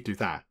don't think we do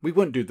that. We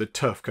wouldn't do the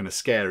tough kind of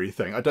scary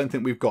thing. I don't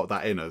think we've got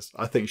that in us.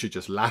 I think she'd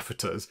just laugh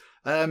at us.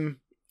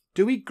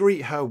 Do we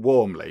greet her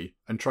warmly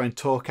and try and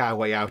talk our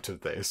way out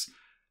of this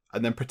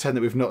and then pretend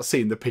that we've not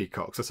seen the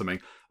peacocks or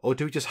something? Or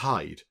do we just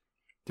hide?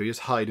 Do we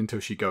just hide until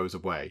she goes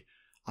away?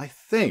 I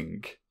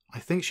think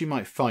she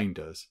might find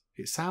us.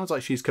 It sounds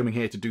like she's coming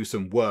here to do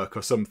some work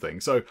or something.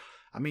 So,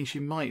 I mean, she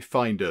might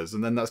find us,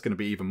 and then that's going to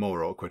be even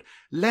more awkward.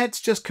 Let's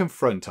just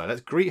confront her.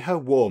 Let's greet her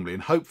warmly,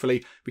 and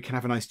hopefully we can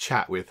have a nice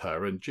chat with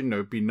her and,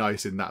 be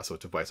nice in that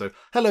sort of way. So,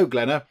 "Hello,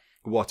 Glenna.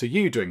 What are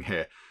you doing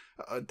here?"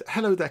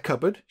 Hello there,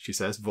 cupboard, she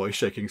says, voice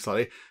shaking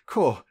slightly.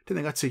 Caw, didn't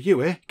think I'd see you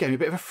here. Gave me a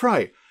bit of a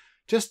fright.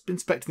 Just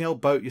inspecting the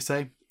old boat, you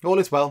say? All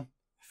is well.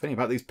 Funny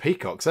about these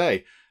peacocks, eh?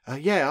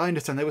 Yeah, I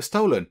understand they were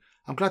stolen.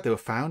 I'm glad they were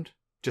found.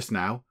 Just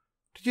now.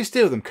 Did you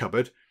steal them,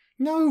 cupboard?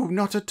 No,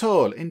 not at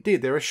all.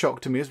 Indeed, they're a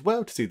shock to me as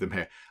well to see them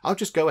here. I'll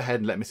just go ahead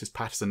and let Mrs.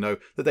 Patterson know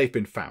that they've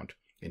been found.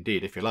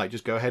 Indeed, if you like,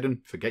 just go ahead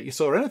and forget you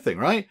saw anything,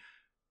 right?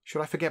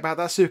 Should I forget about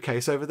that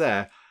suitcase over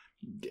there?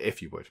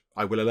 If you would.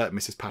 I will alert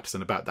Mrs.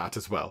 Patterson about that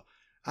as well.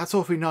 That's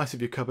awfully nice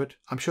of you, cupboard.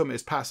 I'm sure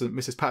Mrs.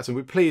 Patterson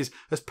would please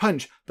as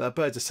punch that our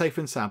birds are safe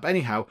and sound. But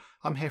anyhow,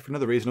 I'm here for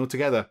another reason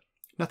altogether.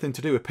 Nothing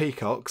to do with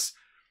peacocks.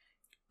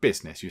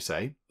 Business, you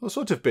say? What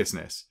sort of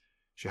business?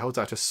 She holds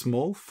out a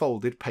small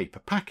folded paper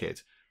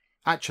packet.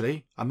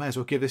 Actually, I may as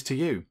well give this to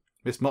you.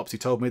 Miss Mopsy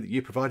told me that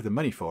you provided the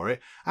money for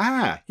it.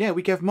 Ah, yeah,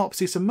 we gave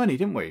Mopsy some money,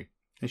 didn't we?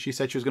 And she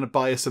said she was going to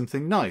buy us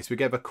something nice. We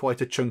gave her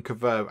quite a chunk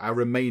of our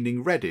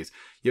remaining readies.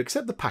 You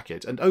accept the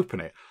packet and open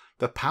it.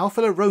 The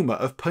powerful aroma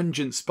of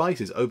pungent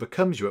spices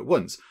overcomes you at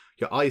once.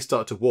 Your eyes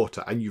start to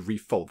water and you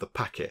refold the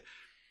packet.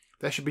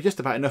 There should be just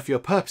about enough for your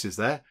purposes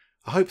there.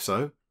 I hope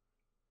so.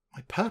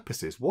 My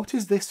purposes? What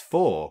is this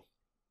for?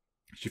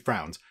 She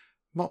frowns.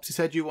 Mopsy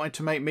said you wanted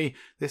to make me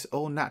this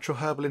all-natural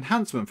herbal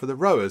enhancement for the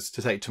rowers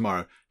to take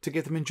tomorrow to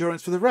give them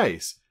endurance for the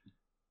race.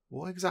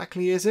 What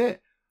exactly is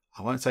it?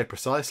 I won't say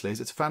precisely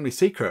as it's a family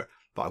secret,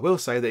 but I will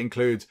say that it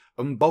includes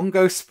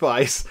umbongo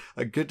spice,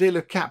 a good deal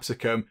of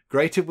capsicum,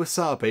 grated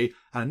wasabi,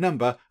 and a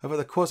number of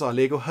other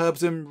quasi-legal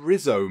herbs and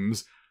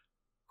rhizomes.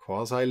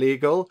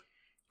 Quasi-legal?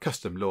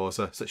 Custom laws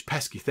are such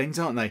pesky things,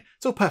 aren't they?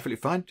 It's all perfectly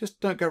fine, just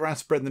don't go around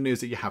spreading the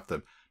news that you have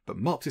them. But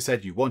Mopsy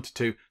said you wanted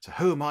to, so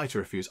who am I to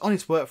refuse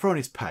honest work for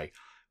honest pay?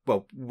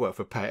 Well, work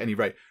for pay at any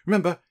rate.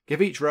 Remember,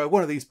 give each row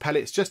one of these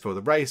pellets just for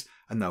the race,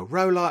 and they'll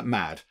row like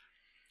mad.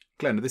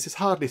 Glenna, this is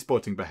hardly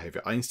sporting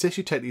behaviour. I insist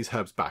you take these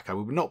herbs back. I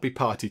will not be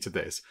party to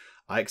this.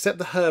 I accept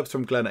the herbs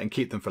from Glenna and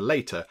keep them for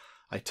later.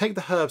 I take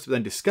the herbs but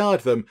then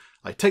discard them.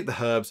 I take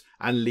the herbs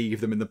and leave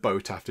them in the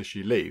boat after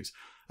she leaves.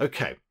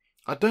 Okay,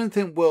 I don't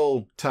think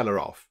we'll tell her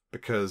off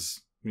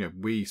because, you know,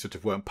 we sort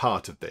of weren't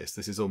part of this.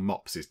 This is all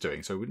Mopsy's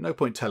doing, so no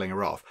point telling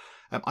her off.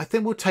 I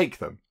think we'll take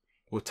them.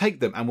 We'll take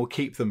them and we'll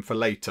keep them for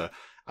later.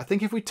 I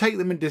think if we take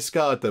them and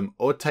discard them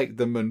or take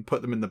them and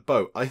put them in the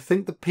boat, I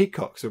think the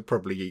peacocks will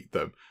probably eat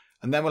them.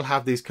 And then we'll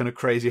have these kind of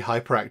crazy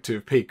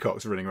hyperactive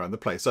peacocks running around the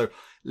place. So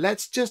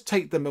let's just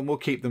take them and we'll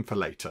keep them for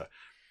later.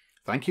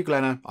 Thank you,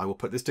 Glenna. I will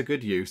put this to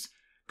good use.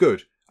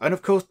 Good. And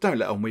of course, don't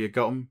let on where you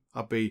got them.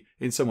 I'll be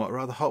in somewhat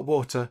rather hot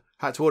water.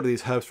 Had to order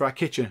these herbs for our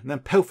kitchen and then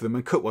pilfer them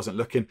when cook wasn't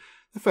looking.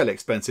 They're fairly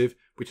expensive,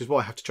 which is why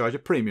I have to charge a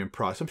premium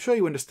price. I'm sure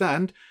you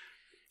understand.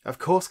 Of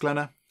course,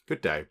 Glenna.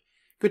 Good day.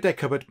 Good day,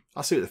 cupboard.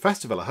 I'll see you at the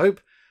festival, I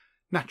hope.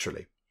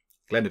 Naturally.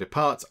 Glenna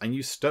departs and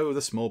you stow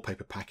the small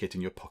paper packet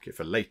in your pocket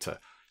for later.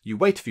 You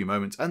wait a few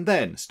moments and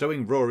then,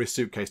 stowing Rory's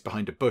suitcase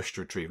behind a bush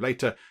to retrieve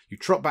later, you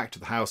trot back to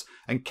the house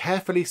and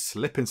carefully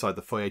slip inside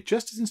the foyer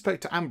just as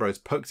Inspector Ambrose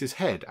pokes his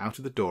head out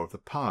of the door of the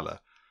parlour.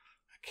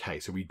 Okay,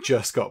 so we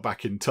just got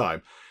back in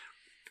time.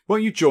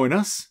 Won't you join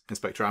us?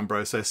 Inspector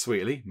Ambrose says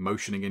sweetly,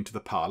 motioning into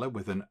the parlour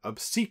with an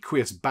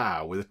obsequious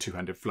bow with a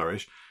two-handed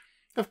flourish.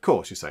 Of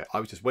course, you say. I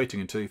was just waiting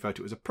until you felt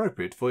it was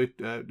appropriate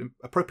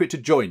to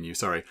join you,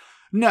 sorry.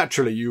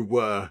 Naturally you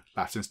were,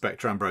 laughs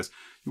Inspector Ambrose.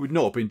 You would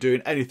not have been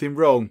doing anything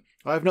wrong.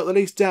 I have not the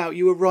least doubt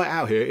you were right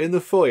out here in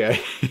the foyer.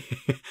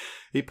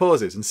 He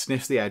pauses and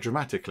sniffs the air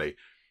dramatically.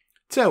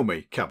 Tell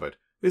me, cupboard,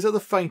 is that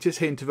the faintest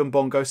hint of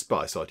umbongo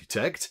spice I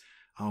detect?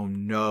 Oh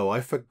no,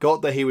 I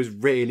forgot that he was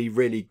really,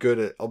 really good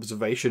at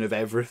observation of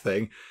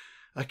everything.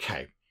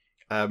 Okay,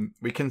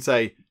 we can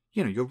say,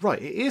 you know, you're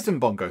right, it is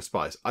umbongo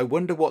spice. I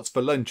wonder what's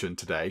for luncheon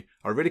today.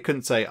 I really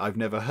couldn't say I've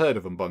never heard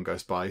of umbongo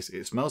spice.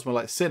 It smells more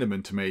like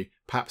cinnamon to me.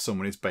 Perhaps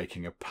someone is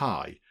baking a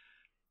pie.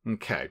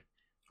 Okay,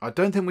 I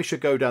don't think we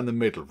should go down the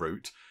middle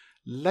route.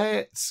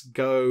 Let's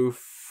go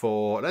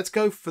for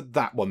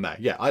that one there.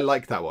 Yeah, I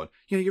like that one.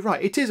 You know, you're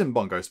right, it is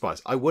umbongo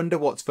spice. I wonder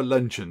what's for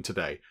luncheon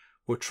today.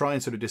 We'll try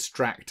and sort of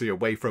distract you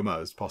away from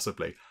us,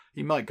 possibly.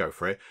 He might go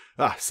for it.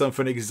 Ah,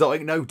 something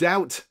exotic, no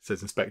doubt,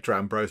 says Inspector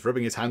Ambrose,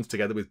 rubbing his hands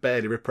together with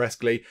barely repressed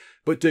glee.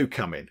 But do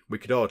come in. We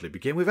could hardly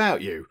begin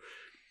without you.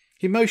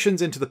 He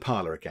motions into the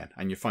parlour again,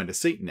 and you find a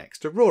seat next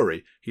to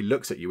Rory. He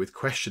looks at you with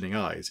questioning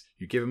eyes.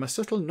 You give him a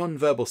subtle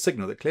non-verbal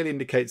signal that clearly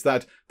indicates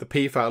that the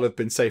peafowl have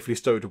been safely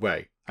stowed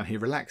away, and he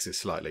relaxes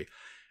slightly.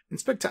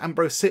 Inspector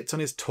Ambrose sits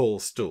on his tall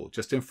stool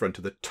just in front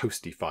of the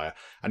toasty fire,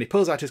 and he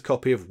pulls out his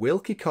copy of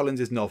Wilkie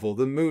Collins's novel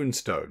The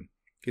Moonstone.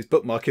 His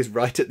bookmark is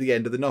right at the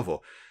end of the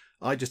novel.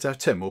 I just have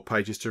 10 more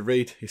pages to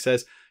read, he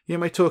says. You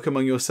may talk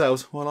among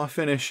yourselves while I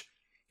finish.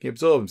 He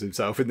absorbs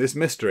himself in this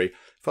mystery,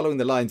 following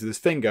the lines with his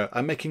finger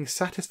and making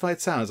satisfied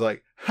sounds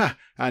like "ha"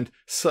 and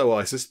 "so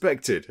I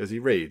suspected" as he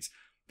reads.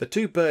 The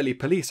two burly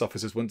police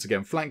officers once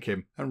again flank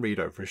him and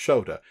read over his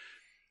shoulder.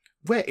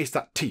 Where is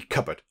that tea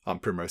cupboard?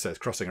 Aunt Primrose says,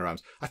 crossing her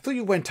arms. I thought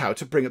you went out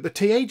to bring up the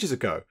tea ages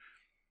ago.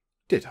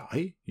 Did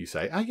I? You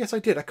say. Ah, yes, I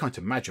did. I can't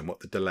imagine what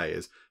the delay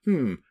is.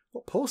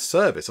 What poor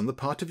service on the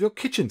part of your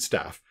kitchen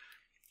staff.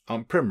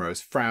 Aunt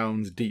Primrose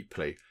frowns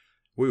deeply.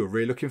 We were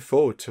really looking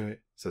forward to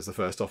it, says the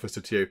first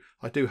officer to you.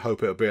 I do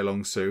hope it'll be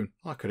along soon.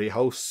 I could eat a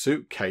whole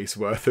suitcase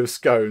worth of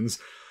scones.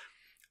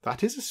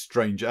 That is a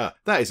strange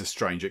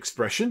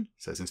expression,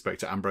 says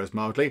Inspector Ambrose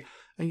mildly,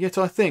 and yet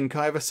I think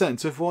I have a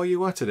sense of why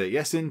you uttered it.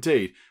 Yes,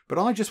 indeed. But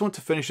I just want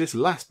to finish this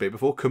last bit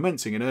before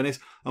commencing in earnest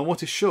on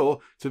what is sure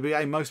to be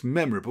a most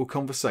memorable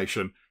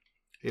conversation.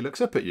 He looks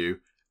up at you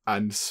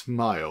and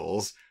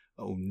smiles.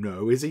 Oh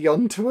no, is he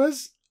on to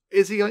us?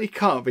 Is he on? He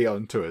can't be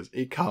on to us.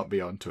 He can't be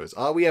on to us.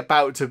 Are we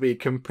about to be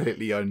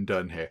completely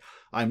undone here?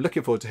 I'm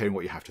looking forward to hearing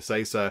what you have to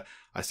say, sir.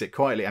 I sit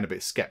quietly and a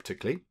bit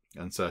sceptically,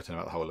 uncertain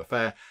about the whole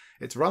affair.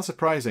 It's rather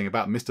surprising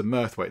about Mr.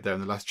 Mirthwaite there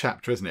in the last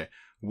chapter, isn't it?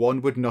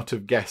 One would not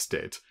have guessed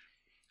it.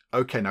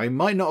 Okay, now he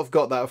might not have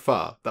got that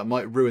far. That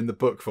might ruin the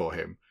book for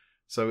him.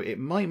 So it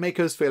might make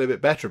us feel a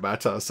bit better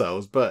about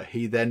ourselves, but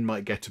he then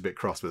might get a bit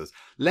cross with us.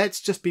 Let's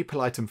just be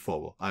polite and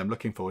formal. I'm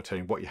looking forward to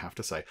hearing what you have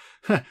to say.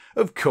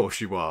 Of course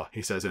you are,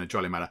 he says in a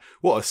jolly manner.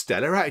 What a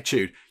stellar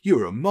attitude.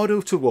 You're a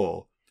model to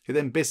all. He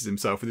then busies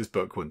himself with his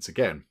book once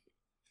again.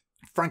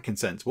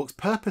 Frankincense walks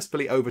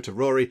purposefully over to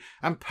Rory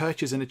and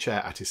perches in a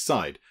chair at his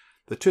side.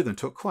 The two of them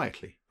talk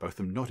quietly, both of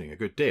them nodding a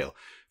good deal.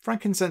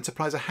 Frankincense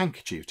applies a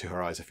handkerchief to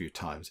her eyes a few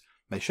times.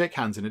 They shake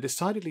hands in a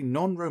decidedly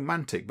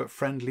non-romantic but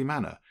friendly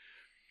manner.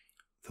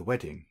 The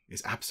wedding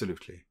is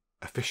absolutely,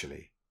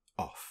 officially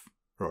off,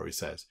 Rory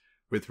says,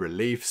 with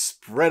relief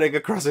spreading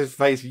across his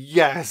face.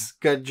 Yes,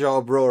 good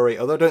job, Rory.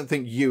 Although I don't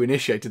think you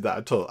initiated that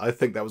at all. I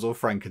think that was all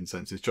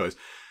Frankincense's choice.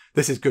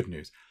 This is good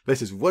news.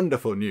 This is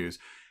wonderful news.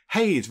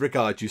 Hayes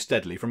regards you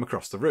steadily from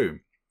across the room.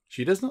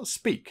 She does not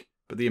speak,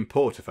 but the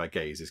import of her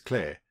gaze is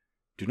clear.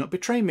 Do not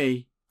betray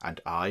me, and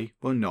I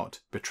will not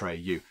betray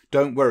you.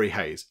 Don't worry,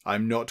 Hayes.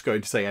 I'm not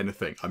going to say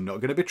anything. I'm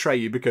not going to betray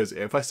you, because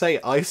if I say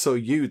I saw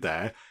you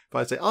there, if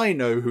I say I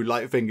know who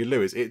Light-Fingered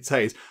Lou is, it's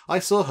Hayes. I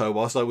saw her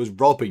whilst I was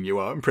robbing you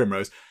out in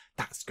Primrose.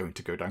 That's going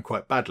to go down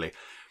quite badly.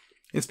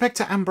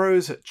 Inspector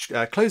Ambrose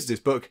closes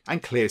his book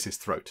and clears his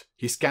throat.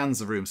 He scans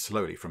the room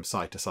slowly from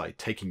side to side,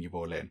 taking you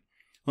all in.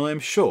 I'm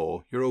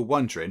sure you're all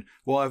wondering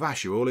why I've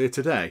asked you all here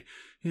today.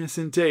 Yes,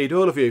 indeed,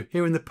 all of you,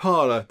 here in the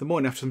parlour, the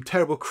morning after some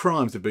terrible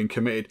crimes have been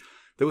committed.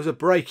 There was a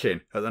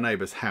break-in at the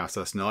neighbour's house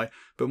last night,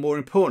 but more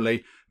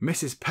importantly,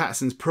 Mrs.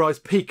 Patterson's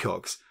prized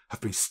peacocks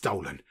have been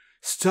stolen.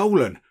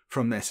 Stolen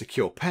from their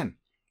secure pen.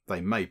 They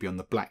may be on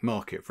the black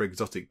market for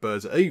exotic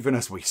birds even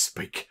as we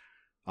speak.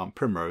 Aunt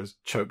Primrose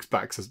chokes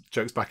back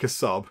a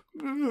sob.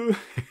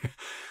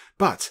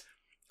 But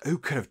who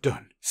could have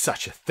done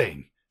such a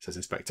thing? Says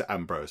Inspector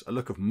Ambrose, a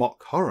look of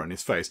mock horror on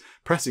his face,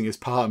 pressing his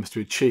palms to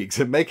his cheeks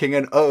and making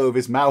an O of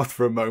his mouth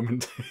for a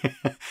moment.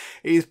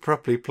 He's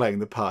properly playing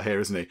the part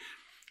here, isn't he?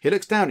 He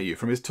looks down at you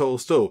from his tall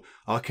stool.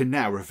 I can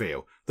now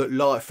reveal that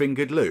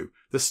Light-Fingered Lou,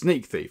 the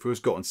sneak thief who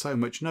has gotten so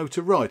much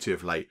notoriety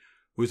of late,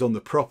 was on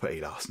the property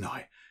last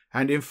night.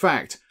 And in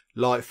fact,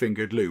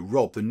 Light-Fingered Lou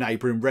robbed the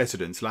neighbouring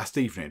residence last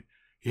evening.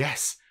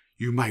 Yes,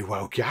 you may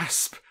well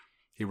gasp.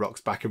 He rocks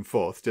back and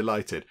forth,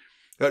 delighted.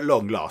 At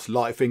long last,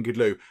 Light-Fingered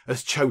Lou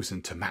has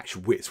chosen to match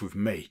wits with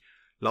me.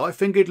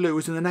 Light-Fingered Lou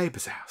was in the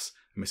neighbour's house,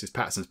 and Mrs.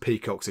 Patterson's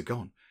peacocks are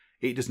gone.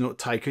 It does not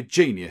take a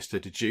genius to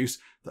deduce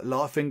that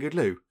Light-Fingered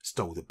Lou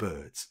stole the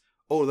birds.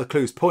 All the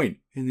clues point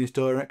in this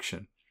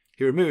direction.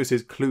 He removes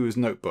his clues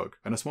notebook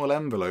and a small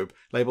envelope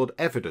labelled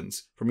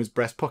evidence from his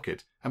breast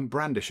pocket and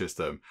brandishes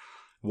them.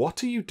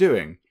 What are you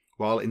doing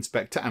while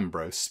Inspector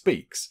Ambrose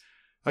speaks?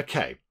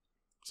 Okay,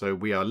 so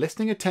we are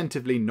listening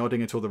attentively,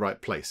 nodding at all the right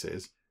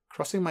places,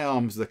 crossing my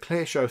arms with a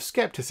clear show of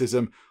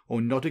scepticism, or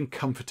nodding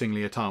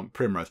comfortingly at Aunt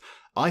Primrose.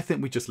 I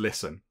think we just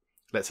listen.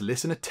 Let's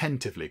listen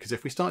attentively, because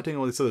if we start doing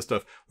all this other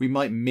stuff, we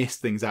might miss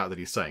things out that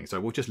he's saying. So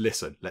we'll just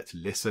listen. Let's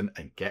listen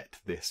and get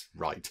this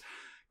right.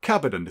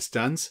 Cupboard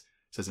understands,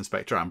 says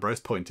Inspector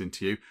Ambrose, pointing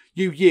to you.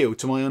 You yield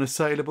to my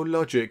unassailable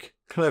logic.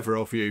 Clever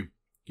of you.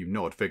 You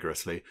nod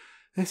vigorously.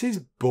 This is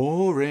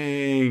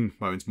boring,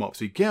 moans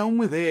Mopsy. Get on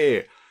with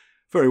it.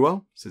 Very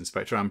well, says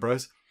Inspector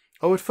Ambrose.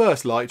 I would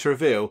first like to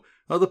reveal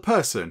that the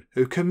person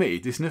who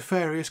committed this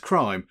nefarious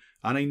crime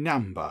and a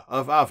number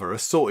of other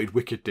assorted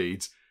wicked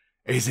deeds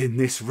is in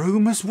this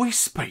room as we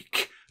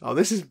speak. Oh,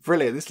 this is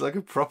brilliant. This is like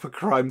a proper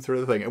crime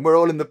thriller thing. And we're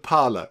all in the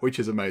parlour, which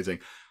is amazing.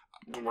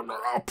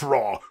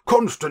 Uproar!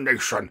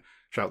 Consternation!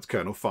 Shouts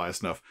Colonel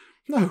Firesnuff.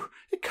 No,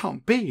 it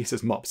can't be,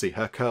 says Mopsy,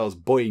 her curls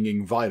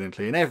boinging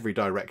violently in every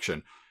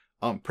direction.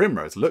 Aunt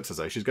Primrose looks as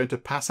though she's going to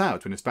pass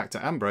out when Inspector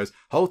Ambrose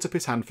holds up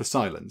his hand for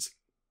silence.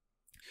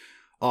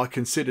 I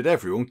considered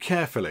everyone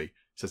carefully,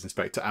 says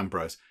Inspector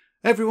Ambrose.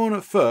 Everyone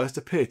at first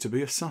appeared to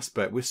be a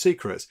suspect with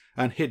secrets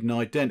and hidden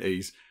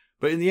identities,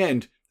 but in the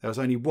end there was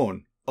only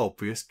one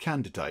obvious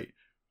candidate.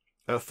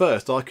 At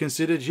first I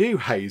considered you,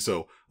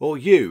 Hazel, or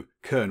you,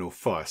 Colonel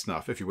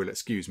Firesnuff, if you will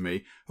excuse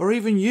me, or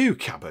even you,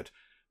 Cupboard,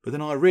 but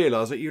then I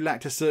realised that you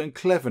lacked a certain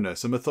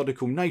cleverness and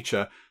methodical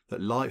nature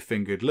that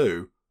Light-Fingered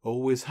Lou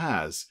always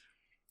has.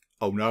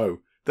 Oh no,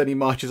 then he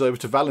marches over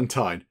to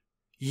Valentine.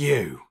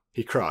 You,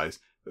 he cries.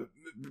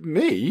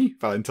 Me?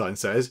 Valentine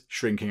says,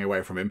 shrinking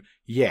away from him.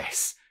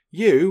 Yes,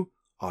 you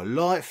are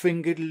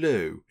Light-Fingered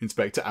Lou,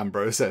 Inspector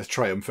Ambrose says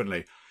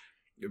triumphantly.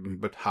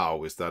 But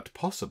how is that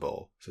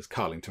possible? Says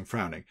Carlington,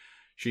 frowning.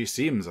 She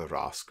seems a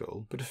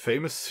rascal, but a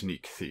famous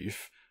sneak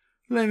thief.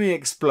 Let me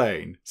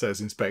explain,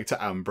 says Inspector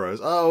Ambrose.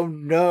 Oh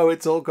no,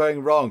 it's all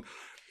going wrong.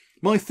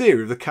 My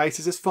theory of the case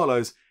is as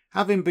follows.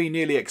 Having been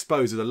nearly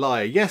exposed as a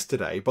liar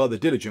yesterday by the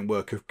diligent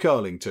work of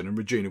Carlington and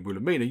Regina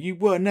Wilhelmina, you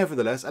were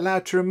nevertheless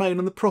allowed to remain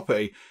on the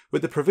property,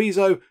 with the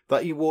proviso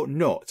that you ought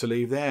not to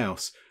leave the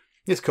house.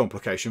 This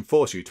complication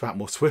forced you to act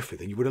more swiftly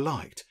than you would have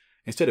liked.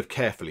 Instead of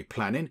carefully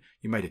planning,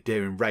 you made a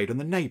daring raid on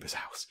the neighbour's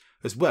house,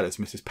 as well as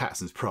Mrs.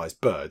 Patterson's prized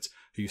birds,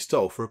 who you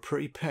stole for a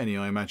pretty penny,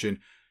 I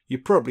imagine. You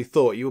probably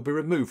thought you would be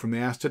removed from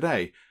the house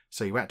today,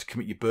 so you had to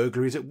commit your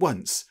burglaries at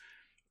once.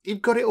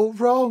 You've got it all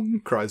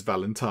wrong, cries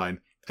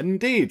Valentine. And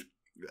indeed,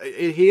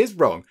 he is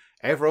wrong.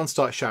 Everyone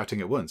starts shouting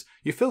at once.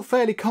 You feel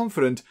fairly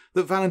confident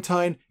that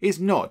Valentine is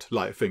not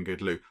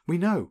light-fingered Lou. We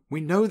know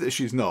that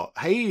she's not.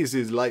 Hayes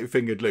is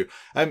light-fingered Lou.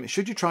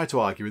 Should you try to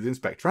argue with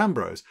Inspector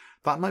Ambrose?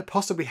 That might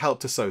possibly help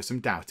to sow some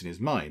doubt in his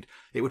mind.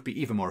 It would be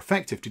even more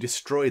effective to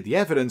destroy the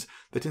evidence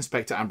that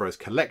Inspector Ambrose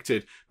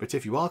collected, but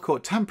if you are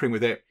caught tampering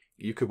with it,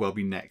 you could well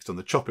be next on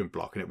the chopping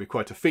block, and it would be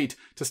quite a feat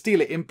to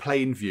steal it in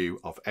plain view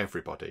of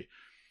everybody.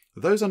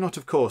 Those are not,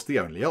 of course, the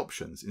only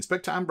options.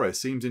 Inspector Ambrose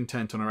seems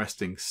intent on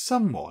arresting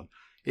someone.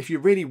 If you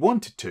really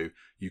wanted to,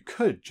 you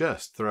could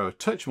just throw a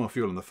touch more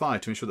fuel on the fire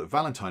to ensure that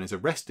Valentine is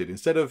arrested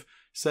instead of,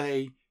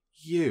 say,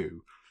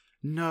 you.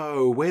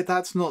 No,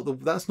 that's not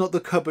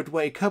the cupboard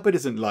way. Cupboard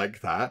isn't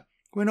like that.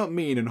 We're not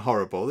mean and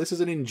horrible. This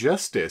is an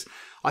injustice.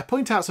 I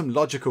point out some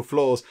logical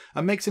flaws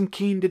and make some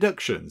keen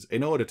deductions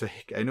in order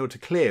to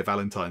clear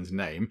Valentine's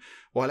name.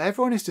 While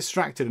everyone is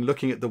distracted and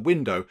looking at the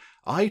window,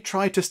 I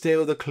try to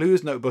steal the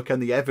clues notebook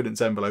and the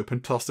evidence envelope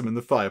and toss them in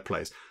the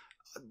fireplace.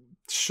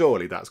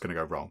 Surely that's going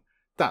to go wrong.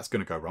 That's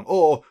going to go wrong.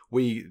 Or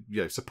we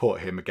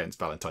support him against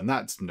Valentine.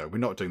 No, we're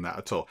not doing that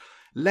at all.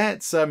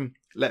 Let's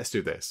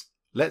do this.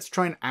 Let's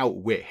try and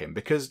outwit him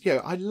because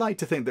I like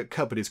to think that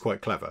Cupboard is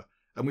quite clever.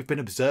 And we've been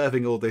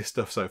observing all this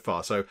stuff so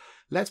far, so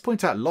let's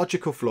point out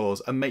logical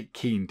flaws and make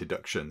keen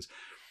deductions.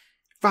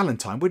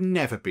 Valentine would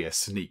never be a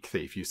sneak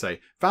thief, you say.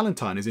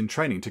 Valentine is in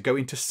training to go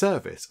into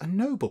service, a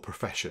noble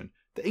profession.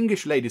 The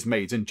English ladies'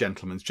 maids and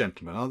gentlemen's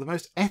gentlemen are the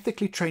most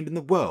ethically trained in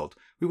the world.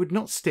 We would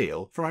not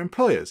steal from our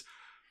employers.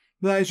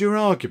 That is your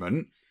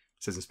argument,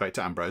 says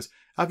Inspector Ambrose.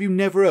 Have you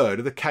never heard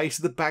of the case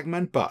of the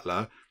bagman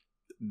butler?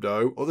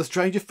 No. Or the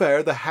strange affair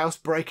of the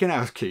house-breaking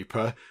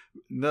housekeeper?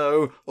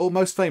 No. Or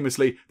most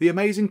famously, the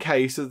amazing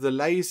case of the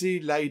lazy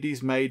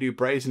lady's maid who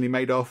brazenly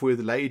made off with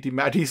Lady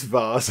Maddie's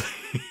vase.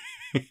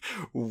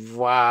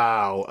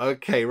 Wow.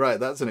 Okay, right,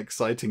 that's an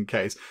exciting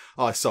case.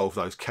 I solve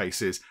those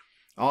cases.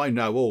 I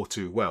know all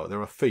too well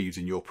there are thieves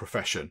in your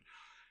profession.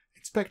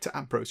 Inspector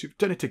Ambrose, you've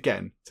done it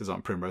again, says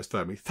Aunt Primrose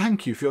firmly.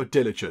 Thank you for your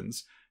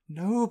diligence.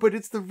 No, but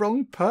it's the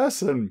wrong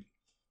person.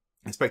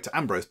 Inspector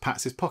Ambrose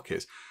pats his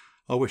pockets.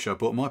 I wish I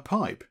brought my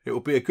pipe. It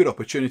will be a good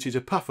opportunity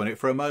to puff on it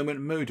for a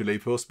moment moodily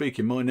before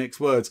speaking my next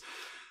words.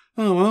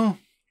 Oh well.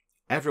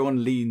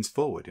 Everyone leans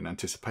forward in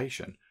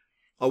anticipation.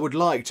 I would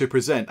like to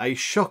present a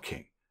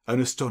shocking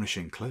and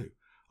astonishing clue.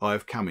 I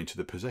have come into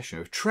the possession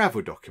of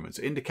travel documents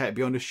that indicate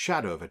beyond a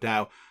shadow of a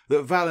doubt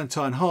that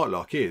Valentine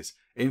Hartlock is,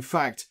 in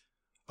fact,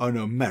 an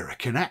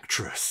American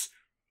actress.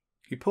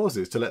 He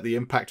pauses to let the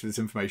impact of this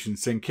information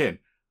sink in.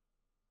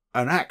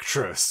 An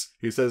actress,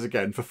 he says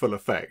again for full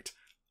effect.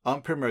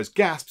 Aunt Primrose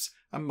gasps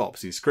and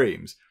Mopsy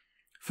screams.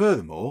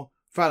 Furthermore,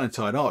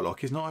 Valentine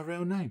Hartlock is not her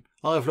real name.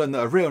 I have learned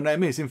that her real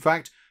name is, in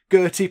fact,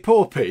 Gertie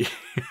Porpy.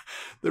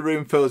 The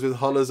room fills with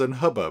hollers and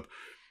hubbub.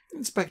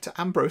 Inspector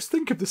Ambrose,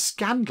 think of the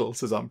scandal,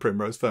 says Aunt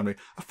Primrose firmly.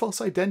 A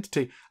false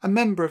identity, a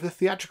member of the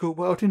theatrical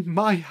world in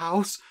my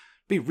house.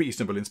 Be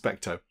reasonable,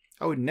 Inspector.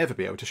 I would never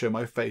be able to show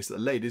my face at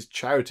the ladies'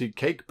 charity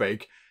cake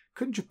bake.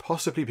 Couldn't you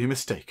possibly be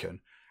mistaken?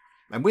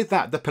 And with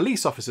that, the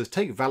police officers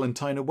take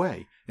Valentine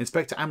away,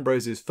 Inspector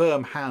Ambrose's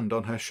firm hand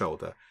on her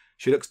shoulder.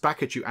 She looks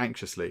back at you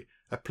anxiously,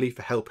 a plea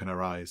for help in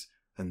her eyes.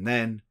 And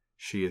then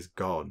she is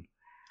gone.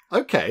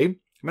 Okay,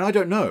 I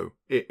don't know.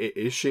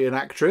 Is she an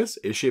actress?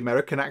 Is she an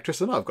American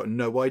actress or not? I've got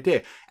no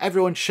idea.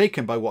 Everyone,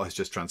 shaken by what has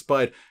just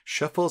transpired,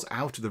 shuffles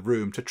out of the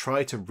room to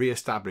try to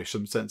re-establish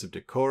some sense of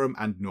decorum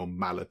and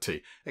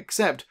normality,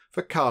 except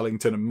for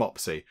Carlington and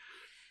Mopsy.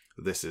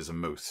 This is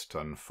most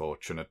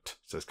unfortunate,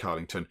 says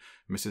Carlington.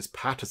 Mrs.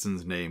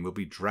 Patterson's name will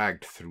be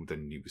dragged through the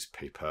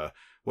newspaper.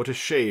 What a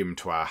shame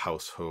to our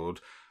household.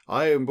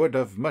 I would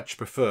have much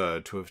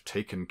preferred to have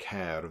taken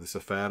care of this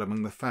affair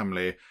among the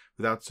family,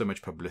 without so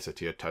much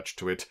publicity attached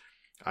to it.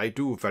 I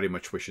do very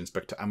much wish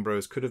Inspector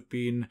Ambrose could have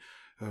been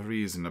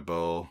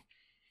reasonable.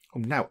 Oh,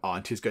 now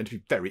Auntie is going to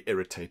be very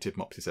irritated,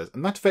 Mopsy says,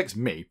 and that affects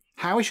me.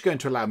 How is she going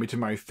to allow me to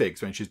marry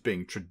Figs when she's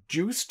being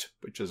traduced?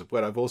 Which is a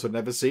word I've also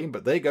never seen,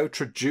 but there you go,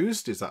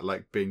 traduced. Is that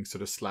like being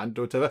sort of slandered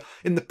or whatever?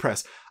 In the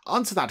press.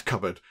 Answer that,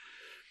 Cupboard.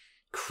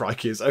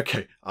 Crikeys.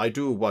 Okay, I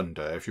do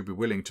wonder if you'd be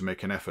willing to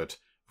make an effort,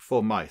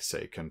 for my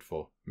sake and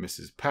for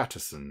Mrs.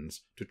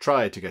 Patterson's, to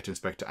try to get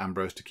Inspector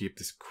Ambrose to keep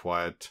this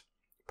quiet.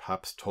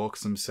 Perhaps talk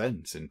some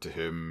sense into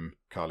him,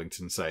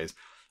 Carlington says.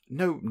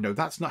 No,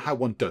 that's not how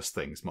one does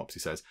things, Mopsy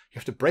says. You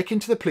have to break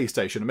into the police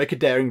station and make a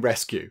daring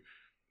rescue.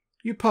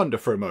 You ponder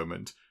for a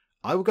moment.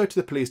 I will go to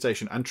the police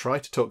station and try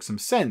to talk some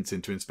sense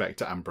into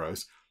Inspector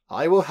Ambrose.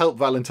 I will help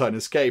Valentine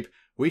escape.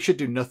 We should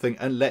do nothing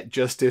and let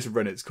justice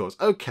run its course.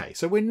 Okay,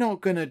 so we're not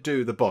going to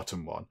do the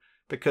bottom one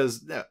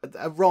because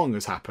a wrong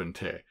has happened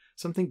here.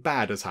 Something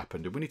bad has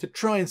happened and we need to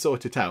try and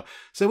sort it out.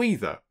 So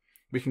either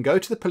we can go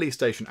to the police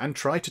station and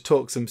try to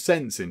talk some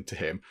sense into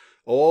him,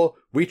 or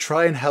we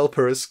try and help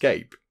her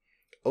escape.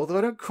 Although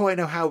I don't quite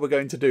know how we're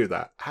going to do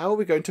that. How are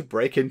we going to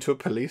break into a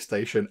police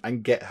station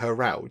and get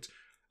her out?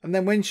 And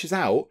then when she's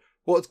out,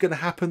 what's going to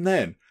happen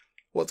then?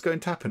 What's going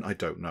to happen? I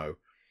don't know.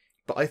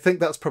 But I think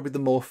that's probably the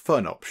more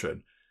fun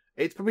option.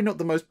 It's probably not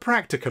the most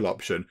practical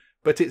option,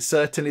 but it's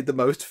certainly the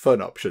most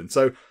fun option.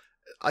 So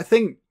I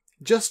think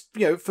just,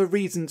 for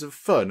reasons of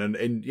fun and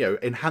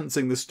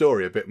enhancing the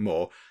story a bit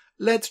more,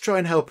 let's try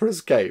and help her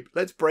escape.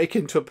 Let's break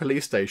into a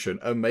police station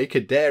and make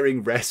a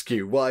daring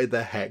rescue. Why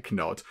the heck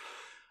not?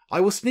 I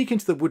will sneak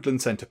into the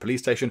Woodland Centre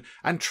police station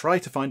and try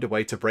to find a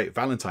way to break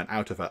Valentine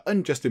out of her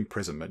unjust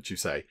imprisonment, you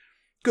say.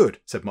 Good,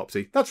 said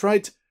Mopsy. That's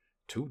right.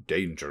 Too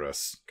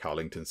dangerous,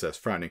 Carlington says,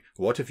 frowning.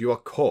 What if you are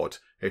caught?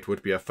 It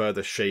would be a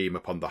further shame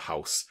upon the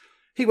house.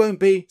 He won't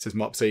be, says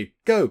Mopsy.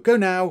 Go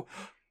now.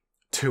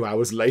 2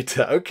 hours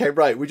later. Okay,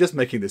 right, we're just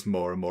making this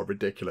more and more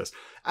ridiculous.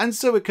 And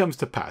so it comes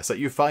to pass that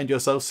you find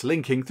yourself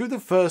slinking through the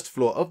first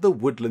floor of the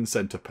Woodland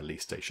Centre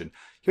police station.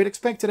 You had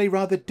expected a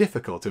rather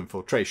difficult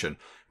infiltration.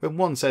 When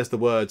one says the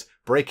words,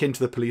 break into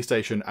the police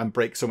station and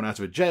break someone out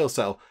of a jail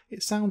cell,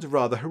 it sounds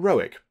rather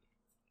heroic.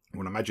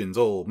 One imagines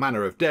all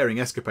manner of daring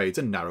escapades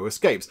and narrow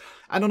escapes,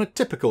 and on a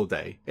typical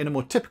day, in a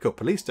more typical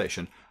police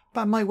station,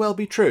 that might well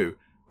be true.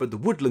 But the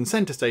Woodland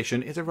Centre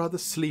station is a rather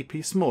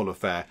sleepy, small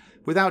affair,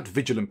 without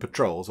vigilant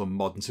patrols or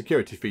modern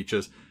security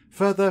features.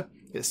 Further,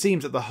 it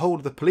seems that the whole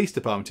of the police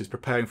department is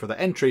preparing for their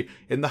entry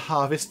in the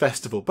Harvest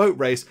Festival boat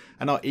race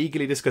and are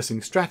eagerly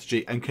discussing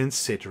strategy and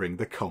considering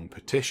the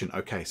competition.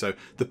 Okay, so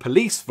the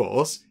police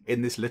force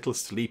in this little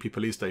sleepy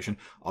police station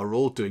are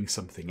all doing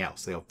something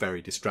else. They are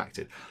very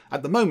distracted.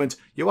 At the moment,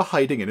 you are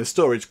hiding in a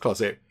storage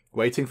closet,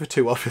 waiting for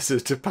two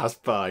officers to pass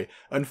by.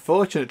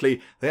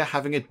 Unfortunately, they are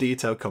having a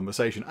detailed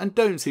conversation and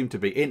don't seem to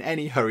be in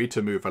any hurry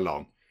to move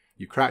along.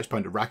 You crouch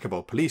behind a rack of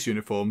old police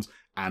uniforms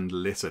and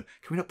listen.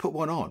 Can we not put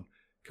one on?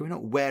 Can we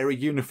not wear a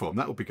uniform?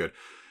 That would be good.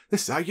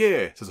 This is our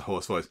year, says a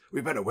hoarse voice.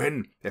 We better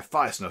win. If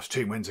Firesnuff's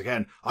team wins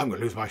again, I'm going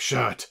to lose my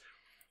shirt.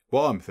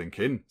 What I'm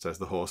thinking, says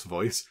the hoarse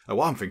voice,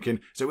 what I'm thinking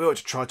is that we ought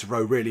to try to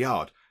row really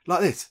hard.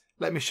 Like this.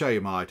 Let me show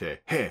you my idea.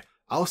 Here,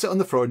 I'll sit on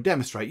the floor and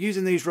demonstrate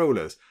using these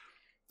rulers.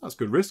 That's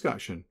good risk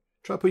action.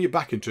 Try to put your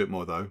back into it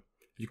more, though.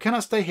 You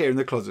cannot stay here in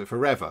the closet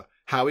forever.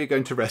 How are you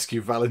going to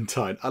rescue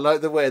Valentine? I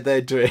like the way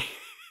they're doing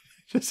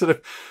just sort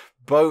of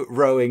boat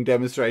rowing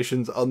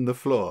demonstrations on the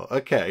floor.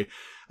 Okay.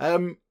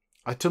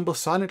 I tumble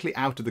silently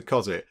out of the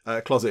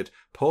closet,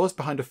 pause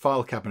behind a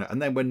file cabinet,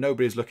 and then when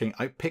nobody's looking,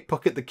 I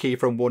pickpocket the key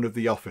from one of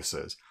the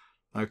officers.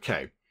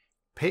 Okay.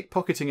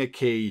 Pickpocketing a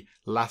key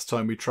last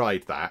time we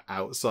tried that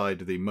outside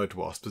the Mud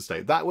Wasp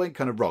estate. That went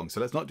kind of wrong, so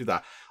let's not do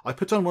that. I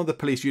put on one of the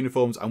police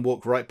uniforms and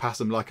walk right past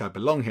them like I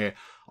belong here.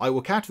 I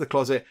walk out of the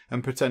closet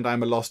and pretend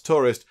I'm a lost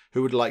tourist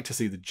who would like to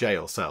see the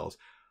jail cells.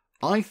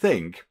 I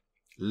think,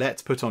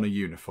 let's put on a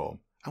uniform.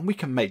 And we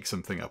can make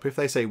something up. If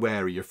they say,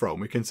 where are you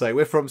from? We can say,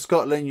 we're from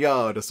Scotland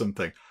Yard or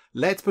something.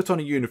 Let's put on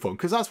a uniform.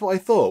 Because that's what I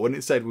thought when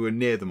it said we were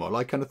near them all.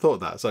 I kind of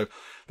thought that. So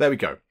there we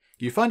go.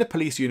 You find a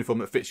police uniform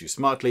that fits you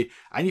smartly,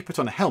 and you put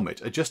on a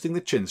helmet, adjusting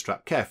the chin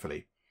strap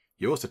carefully.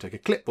 You also take a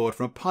clipboard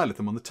from a pile of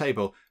them on the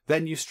table.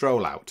 Then you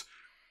stroll out.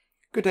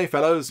 Good day,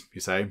 fellows,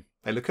 you say.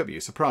 They look up at you,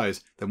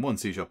 surprised. Then one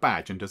sees your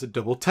badge and does a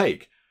double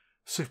take.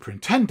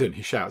 Superintendent,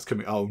 he shouts,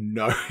 coming... Oh,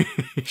 no,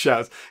 he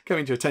shouts,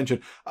 coming to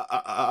attention.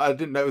 I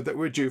didn't know that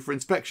we're due for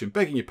inspection.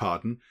 Begging your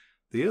pardon.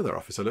 The other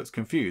officer looks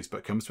confused,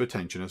 but comes to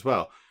attention as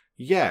well.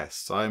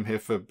 Yes, I am here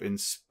for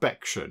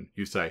inspection,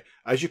 you say,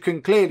 as you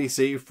can clearly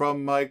see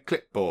from my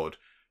clipboard.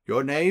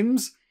 Your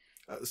names?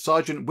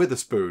 Sergeant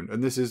Witherspoon,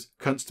 and this is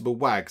Constable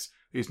Wags.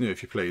 He's new,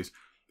 if you please.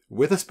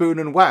 Witherspoon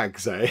and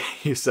Wags, eh?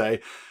 You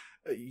say.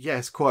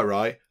 Yes, quite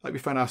right. Like we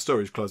found our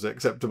storage closet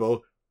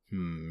acceptable.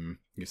 You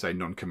say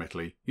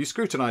non-committally. You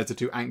scrutinise the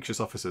two anxious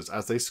officers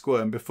as they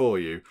squirm before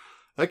you.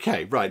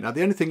 Okay, right, now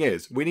the only thing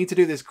is, we need to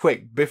do this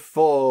quick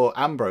before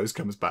Ambrose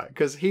comes back,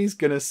 because he's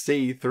going to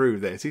see through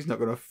this. He's not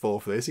going to fall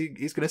for this.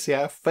 He's going to see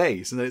our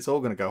face, and then it's all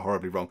going to go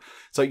horribly wrong.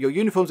 So your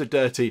uniforms are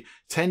dirty,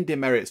 10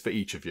 demerits for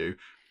each of you.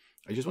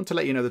 I just want to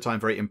let you know that I'm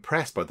very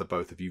impressed by the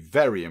both of you,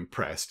 very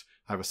impressed.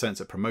 I have a sense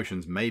that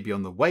promotions may be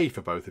on the way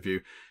for both of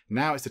you.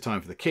 Now it's the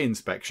time for the key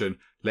inspection.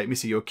 Let me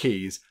see your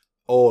keys,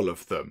 all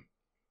of them.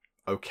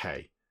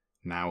 Okay,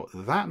 now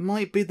that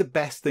might be the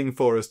best thing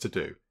for us to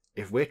do.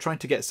 If we're trying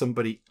to get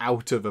somebody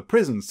out of a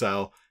prison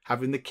cell,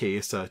 having the key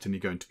is certainly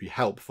going to be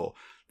helpful.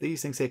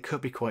 These things here could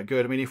be quite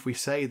good. I mean, if we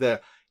say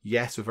that,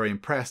 yes, we're very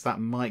impressed,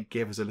 that might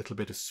give us a little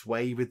bit of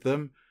sway with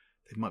them.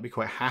 They might be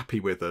quite happy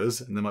with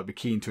us, and they might be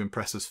keen to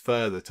impress us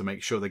further to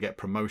make sure they get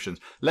promotions.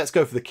 Let's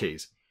go for the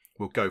keys.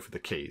 We'll go for the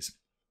keys.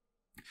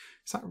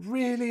 Is that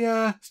really,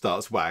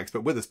 starts Wags,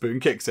 but Witherspoon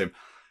kicks him.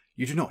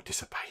 You do not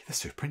disobey the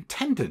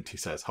superintendent, he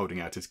says, holding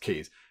out his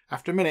keys.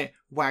 After a minute,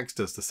 Wags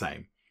does the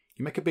same.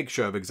 You make a big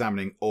show of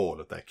examining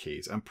all of their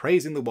keys and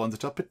praising the ones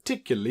that are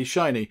particularly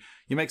shiny.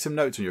 You make some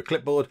notes on your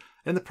clipboard,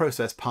 and in the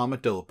process palm a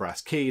dull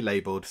brass key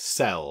labelled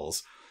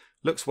Cells.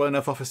 Looks well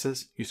enough,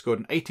 officers. You scored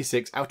an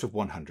 86 out of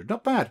 100.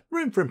 Not bad.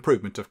 Room for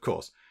improvement, of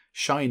course.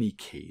 Shiny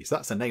keys.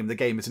 That's the name of the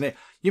game, isn't it?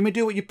 You may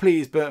do what you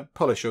please, but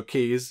polish your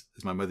keys,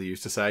 as my mother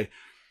used to say.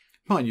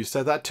 Mine used to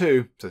say that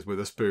too, says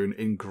Witherspoon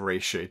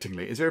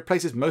ingratiatingly, as he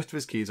replaces most of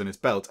his keys on his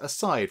belt,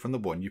 aside from the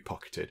one you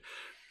pocketed.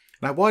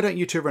 Now, why don't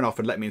you two run off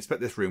and let me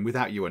inspect this room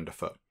without you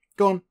underfoot?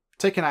 Go on,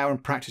 take an hour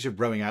and practice your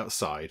rowing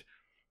outside.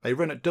 They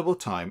run at double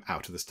time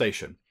out of the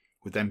station.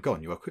 With them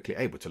gone, you are quickly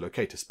able to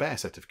locate a spare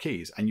set of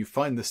keys, and you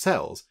find the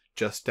cells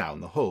just down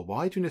the hall.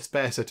 Why do you need a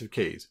spare set of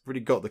keys? You've already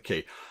got the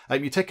key.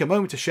 You take a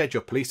moment to shed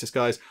your police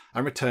disguise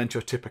and return to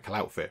your typical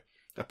outfit.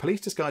 A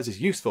police disguise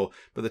is useful,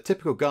 but the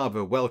typical garb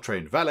of a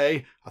well-trained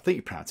valet, I think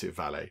you pronounce it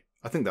valet.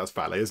 I think that's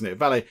valet, isn't it?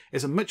 Valet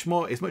is much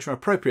more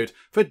appropriate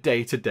for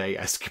day-to-day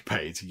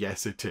escapades.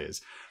 Yes, it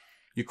is.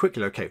 You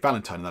quickly locate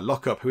Valentine in the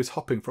lockup, who is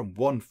hopping from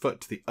one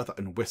foot to the other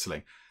and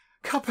whistling.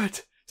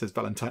 Cupboard, says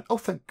Valentine. Oh,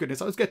 thank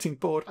goodness, I was getting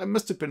bored. I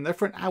must have been there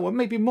for an hour,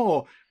 maybe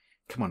more.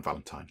 Come on,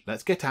 Valentine,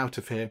 let's get out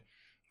of here.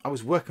 I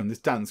was working on this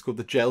dance called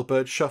the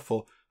Jailbird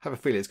Shuffle. Have a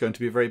feeling it's going to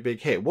be a very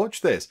big hit.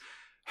 Watch this.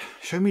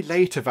 Show me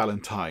later,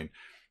 Valentine.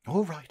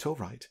 All right, all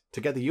right.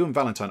 Together you and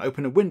Valentine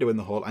open a window in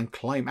the hall and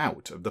climb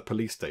out of the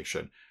police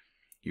station.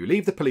 You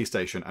leave the police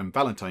station and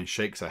Valentine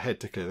shakes her head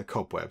to clear the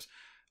cobwebs.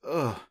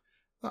 Ugh,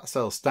 that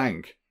cell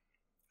stank.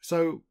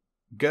 So,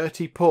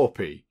 Gertie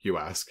Porpy, you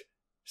ask.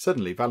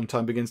 Suddenly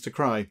Valentine begins to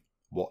cry.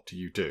 What do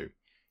you do?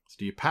 So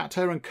do you pat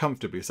her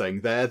uncomfortably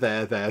saying,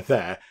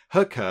 there,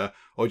 hug her,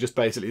 or just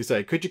basically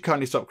say, could you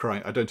kindly stop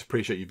crying? I don't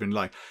appreciate you've been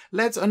lying.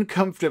 Let's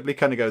uncomfortably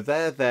kind of go,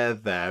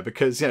 there,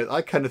 because,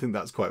 I kind of think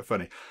that's quite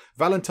funny.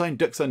 Valentine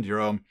ducks under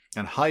your arm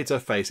and hides her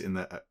face in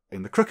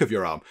the crook of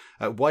your arm,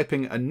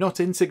 wiping a not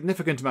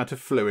insignificant amount of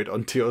fluid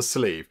onto your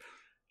sleeve.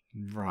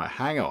 Right,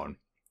 hang on.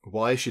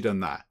 Why has she done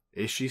that?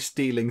 Is she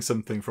stealing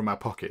something from our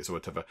pockets or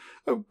whatever?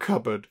 Oh,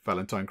 cupboard,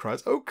 Valentine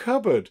cries. Oh,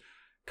 cupboard.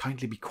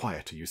 Kindly be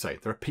quieter, you say.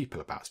 There are people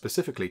about.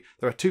 Specifically,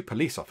 there are 2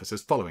 police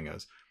officers following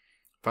us.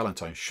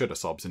 Valentine shudder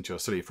sobs into your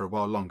sleeve for a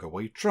while longer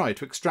while you try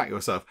to extract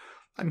yourself.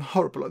 I'm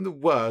horrible. I'm the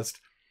worst.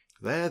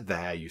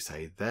 There, you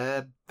say.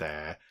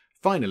 There.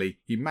 Finally,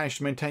 you manage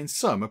to maintain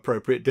some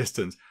appropriate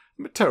distance.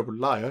 I'm a terrible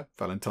liar,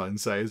 Valentine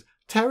says.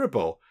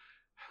 Terrible.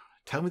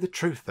 Tell me the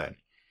truth, then.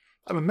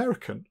 I'm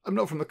American. I'm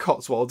not from the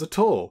Cotswolds at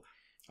all.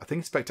 I think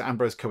Inspector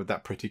Ambrose covered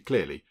that pretty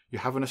clearly. You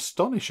have an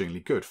astonishingly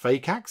good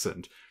fake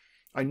accent.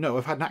 I know,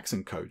 I've had an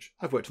accent coach.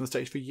 I've worked on the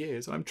stage for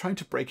years, and I'm trying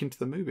to break into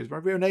the movies. My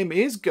real name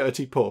is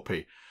Gertie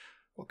Porpy.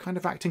 What kind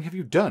of acting have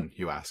you done,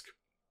 you ask?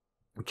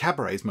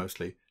 Cabarets,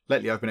 mostly.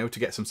 Lately I've been able to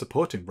get some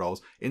supporting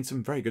roles in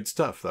some very good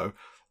stuff, though.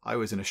 I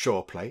was in a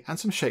Shaw play and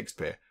some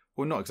Shakespeare.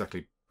 Well, not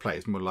exactly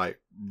plays, more like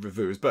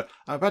revues, but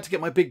I'm about to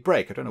get my big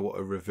break. I don't know what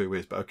a revue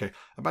is, but okay.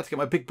 I'm about to get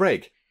my big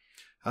break.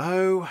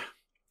 Oh,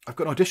 I've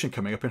got an audition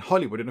coming up in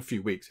Hollywood in a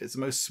few weeks. It's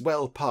the most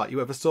swell part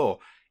you ever saw.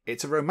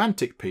 It's a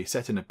romantic piece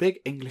set in a big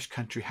English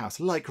country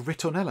house, like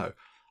Ritornello.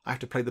 I have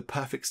to play the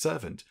perfect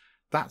servant.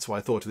 That's why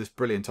I thought of this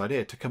brilliant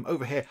idea, to come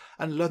over here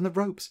and learn the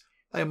ropes.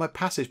 I earn my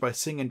passage by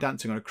singing and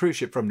dancing on a cruise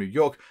ship from New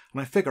York,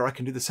 and I figure I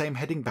can do the same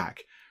heading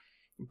back.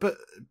 But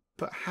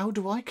how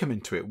do I come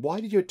into it?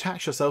 Why did you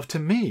attach yourself to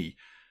me?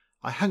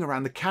 I hung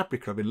around the Cadbury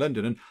Club in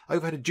London and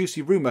overheard a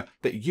juicy rumour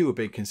that you were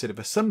being considered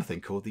for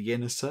something called the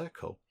Inner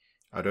Circle.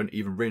 I don't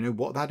even really know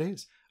what that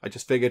is. I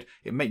just figured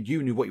it meant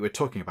you knew what you were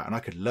talking about and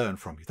I could learn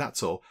from you,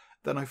 that's all.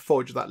 Then I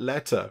forged that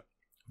letter.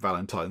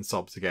 Valentine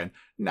sobs again.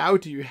 Now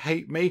do you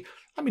hate me?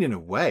 I mean, in a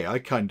way, I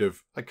kind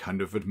of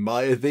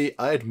admire the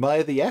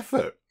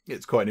effort.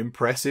 It's quite an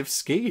impressive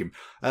scheme.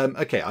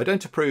 Okay, I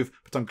don't approve,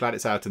 but I'm glad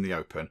it's out in the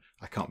open.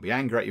 I can't be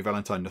angry at you,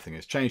 Valentine. Nothing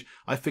has changed.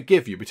 I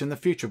forgive you, but in the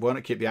future, why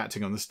not keep the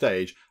acting on the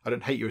stage? I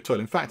don't hate you at all.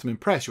 In fact, I'm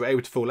impressed you were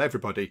able to fool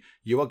everybody.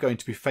 You are going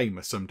to be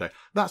famous someday.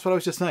 That's what I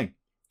was just saying.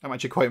 I'm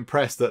actually quite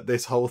impressed that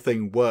this whole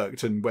thing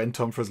worked and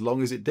went on for as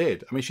long as it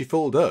did. I mean, she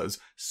fooled us,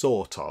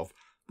 sort of.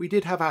 We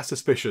did have our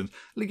suspicions.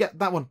 Yeah,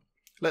 that one.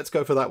 Let's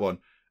go for that one.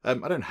 I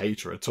don't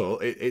hate her at all.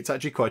 It's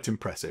actually quite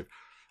impressive.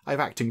 I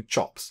have acting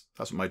chops.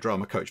 That's what my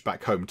drama coach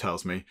back home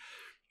tells me.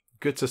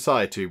 Good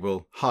society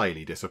will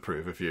highly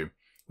disapprove of you.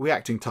 We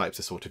acting types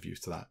are sort of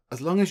used to that.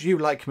 As long as you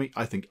like me,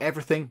 I think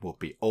everything will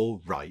be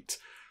all right.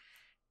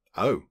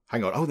 Oh,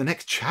 hang on. Oh, the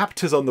next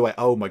chapter's on the way.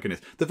 Oh my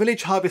goodness. The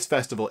Village Harvest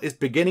Festival is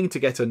beginning to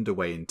get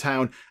underway in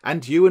town,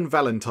 and you and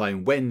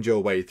Valentine wend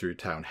your way through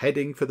town,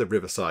 heading for the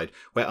riverside,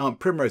 where Aunt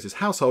Primrose's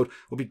household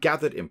will be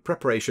gathered in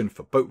preparation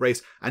for boat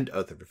race and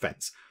other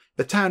events.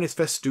 The town is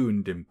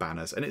festooned in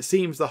banners, and it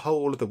seems the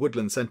whole of the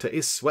woodland centre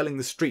is swelling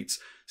the streets.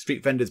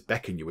 Street vendors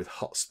beckon you with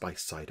hot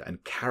spice cider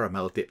and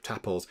caramel-dipped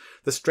apples.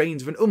 The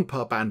strains of an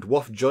umpar band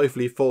waft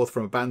joyfully forth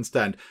from a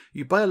bandstand.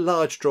 You buy a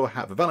large straw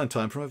hat for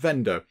Valentine from a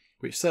vendor.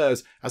 which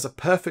serves as a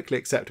perfectly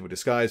acceptable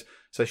disguise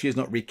so she is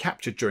not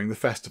recaptured during the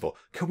festival.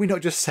 Can we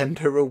not just send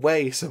her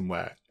away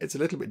somewhere? It's a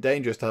little bit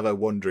dangerous to have her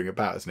wandering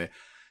about, isn't it?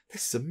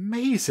 This is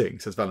amazing,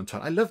 says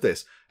Valentine. I love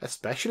this,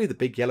 especially the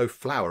big yellow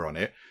flower on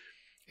it.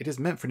 It is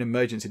meant for an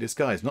emergency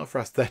disguise, not for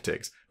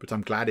aesthetics, but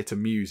I'm glad it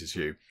amuses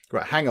you.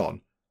 Right, hang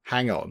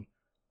on.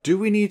 Do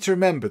we need to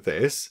remember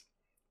this?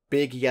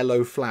 Big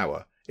yellow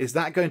flower. Is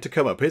that going to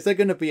come up? Is there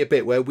going to be a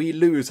bit where we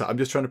lose her? I'm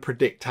just trying to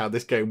predict how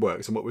this game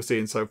works and what we're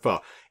seeing so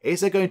far. Is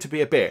there going to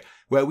be a bit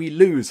where we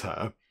lose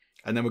her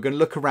and then we're going to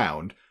look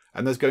around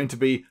and there's going to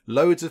be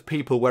loads of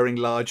people wearing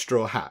large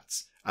straw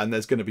hats and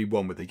there's going to be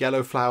one with a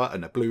yellow flower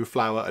and a blue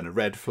flower and a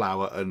red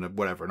flower and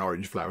an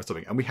orange flower or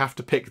something, and we have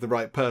to pick the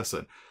right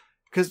person?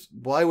 Because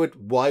why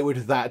would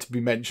that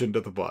be mentioned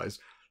otherwise?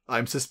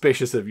 I'm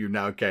suspicious of you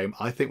now, game.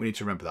 I think we need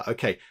to remember that.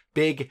 Okay,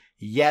 big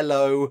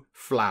yellow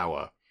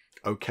flower.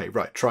 Okay,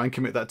 right, try and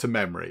commit that to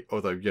memory.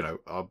 Although, you know,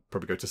 I'll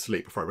probably go to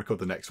sleep before I record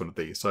the next one of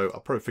these, so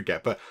I'll probably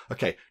forget. But,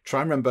 okay,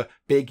 try and remember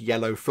big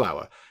yellow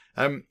flower.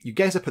 You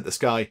gaze up at the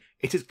sky.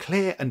 It is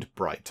clear and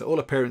bright. To all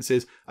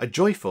appearances, a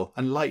joyful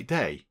and light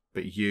day.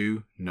 But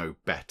you know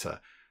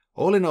better.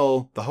 All in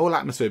all, the whole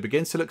atmosphere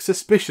begins to look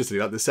suspiciously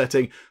like the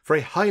setting for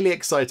a highly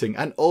exciting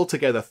and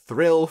altogether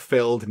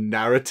thrill-filled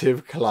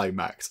narrative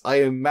climax. I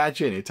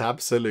imagine it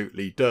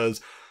absolutely does.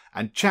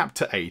 And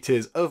Chapter 8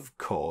 is, of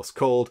course,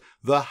 called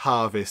The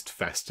Harvest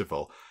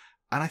Festival.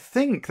 And I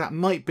think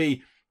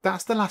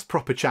that's the last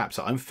proper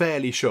chapter, I'm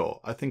fairly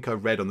sure. I think I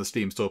read on the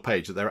Steam Store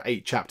page that there are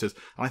 8 chapters,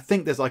 and I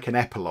think there's like an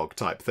epilogue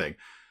type thing.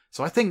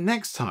 So I think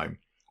next time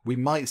we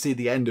might see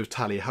the end of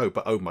Tally-Ho,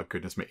 but oh my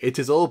goodness me, it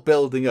is all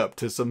building up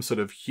to some sort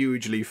of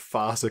hugely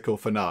farcical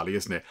finale,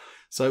 isn't it?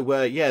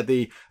 So, yeah,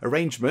 the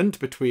arrangement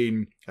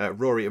between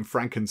Rory and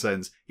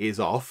Frankincense is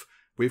off.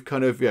 We've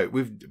kind of,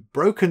 we've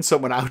broken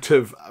someone out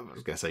of, I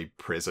was going to say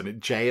prison, a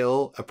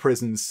jail, a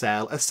prison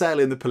cell, a cell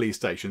in the police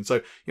station.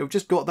 So, we've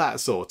just got that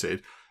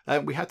sorted.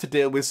 We had to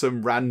deal with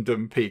some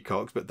random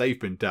peacocks, but they've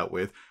been dealt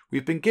with.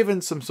 We've been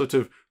given some sort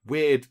of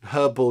weird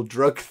herbal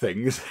drug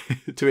things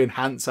to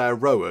enhance our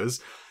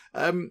rowers.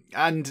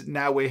 And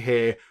now we're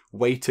here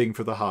waiting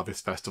for the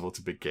Harvest Festival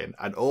to begin,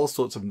 and all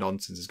sorts of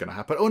nonsense is going to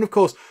happen. Oh, and of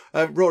course,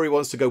 Rory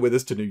wants to go with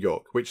us to New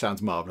York, which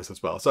sounds marvellous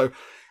as well. So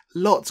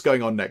lots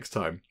going on next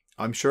time.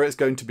 I'm sure it's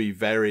going to be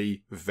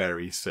very,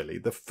 very silly.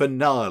 The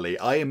finale,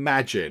 I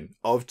imagine,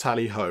 of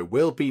Tally-Ho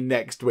will be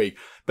next week.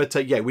 But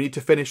yeah, we need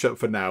to finish up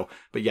for now.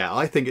 But yeah,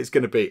 I think it's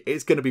going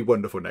to be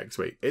wonderful next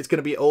week. It's going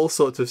to be all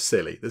sorts of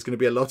silly. There's going to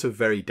be a lot of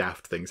very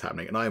daft things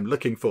happening, and I am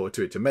looking forward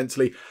to it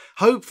immensely.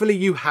 Hopefully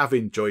you have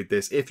enjoyed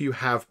this. If you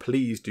have,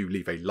 please do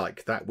leave a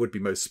like. That would be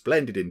most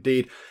splendid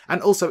indeed.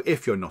 And also,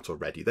 if you're not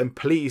already, then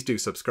please do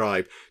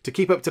subscribe to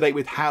keep up to date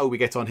with how we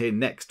get on here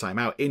next time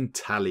out in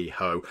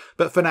Tally-Ho.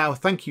 But for now,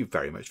 thank you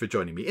very much for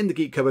joining me in the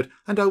Geek Cupboard,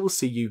 and I will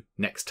see you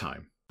next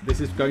time.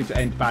 This is going to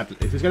end badly.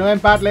 This is going to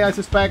end badly, I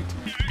suspect.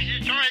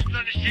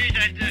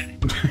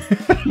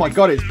 Oh my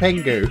god, it's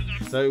Pingu.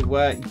 So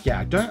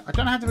yeah, I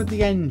don't have to do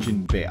the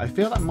engine bit. I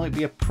feel that might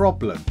be a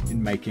problem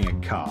in making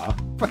a car.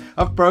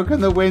 I've broken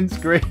the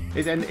windscreen.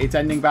 It's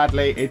ending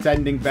badly. It's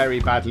ending very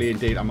badly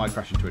indeed. I might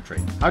crash into a tree.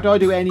 How do I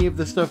do any of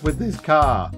the stuff with this car?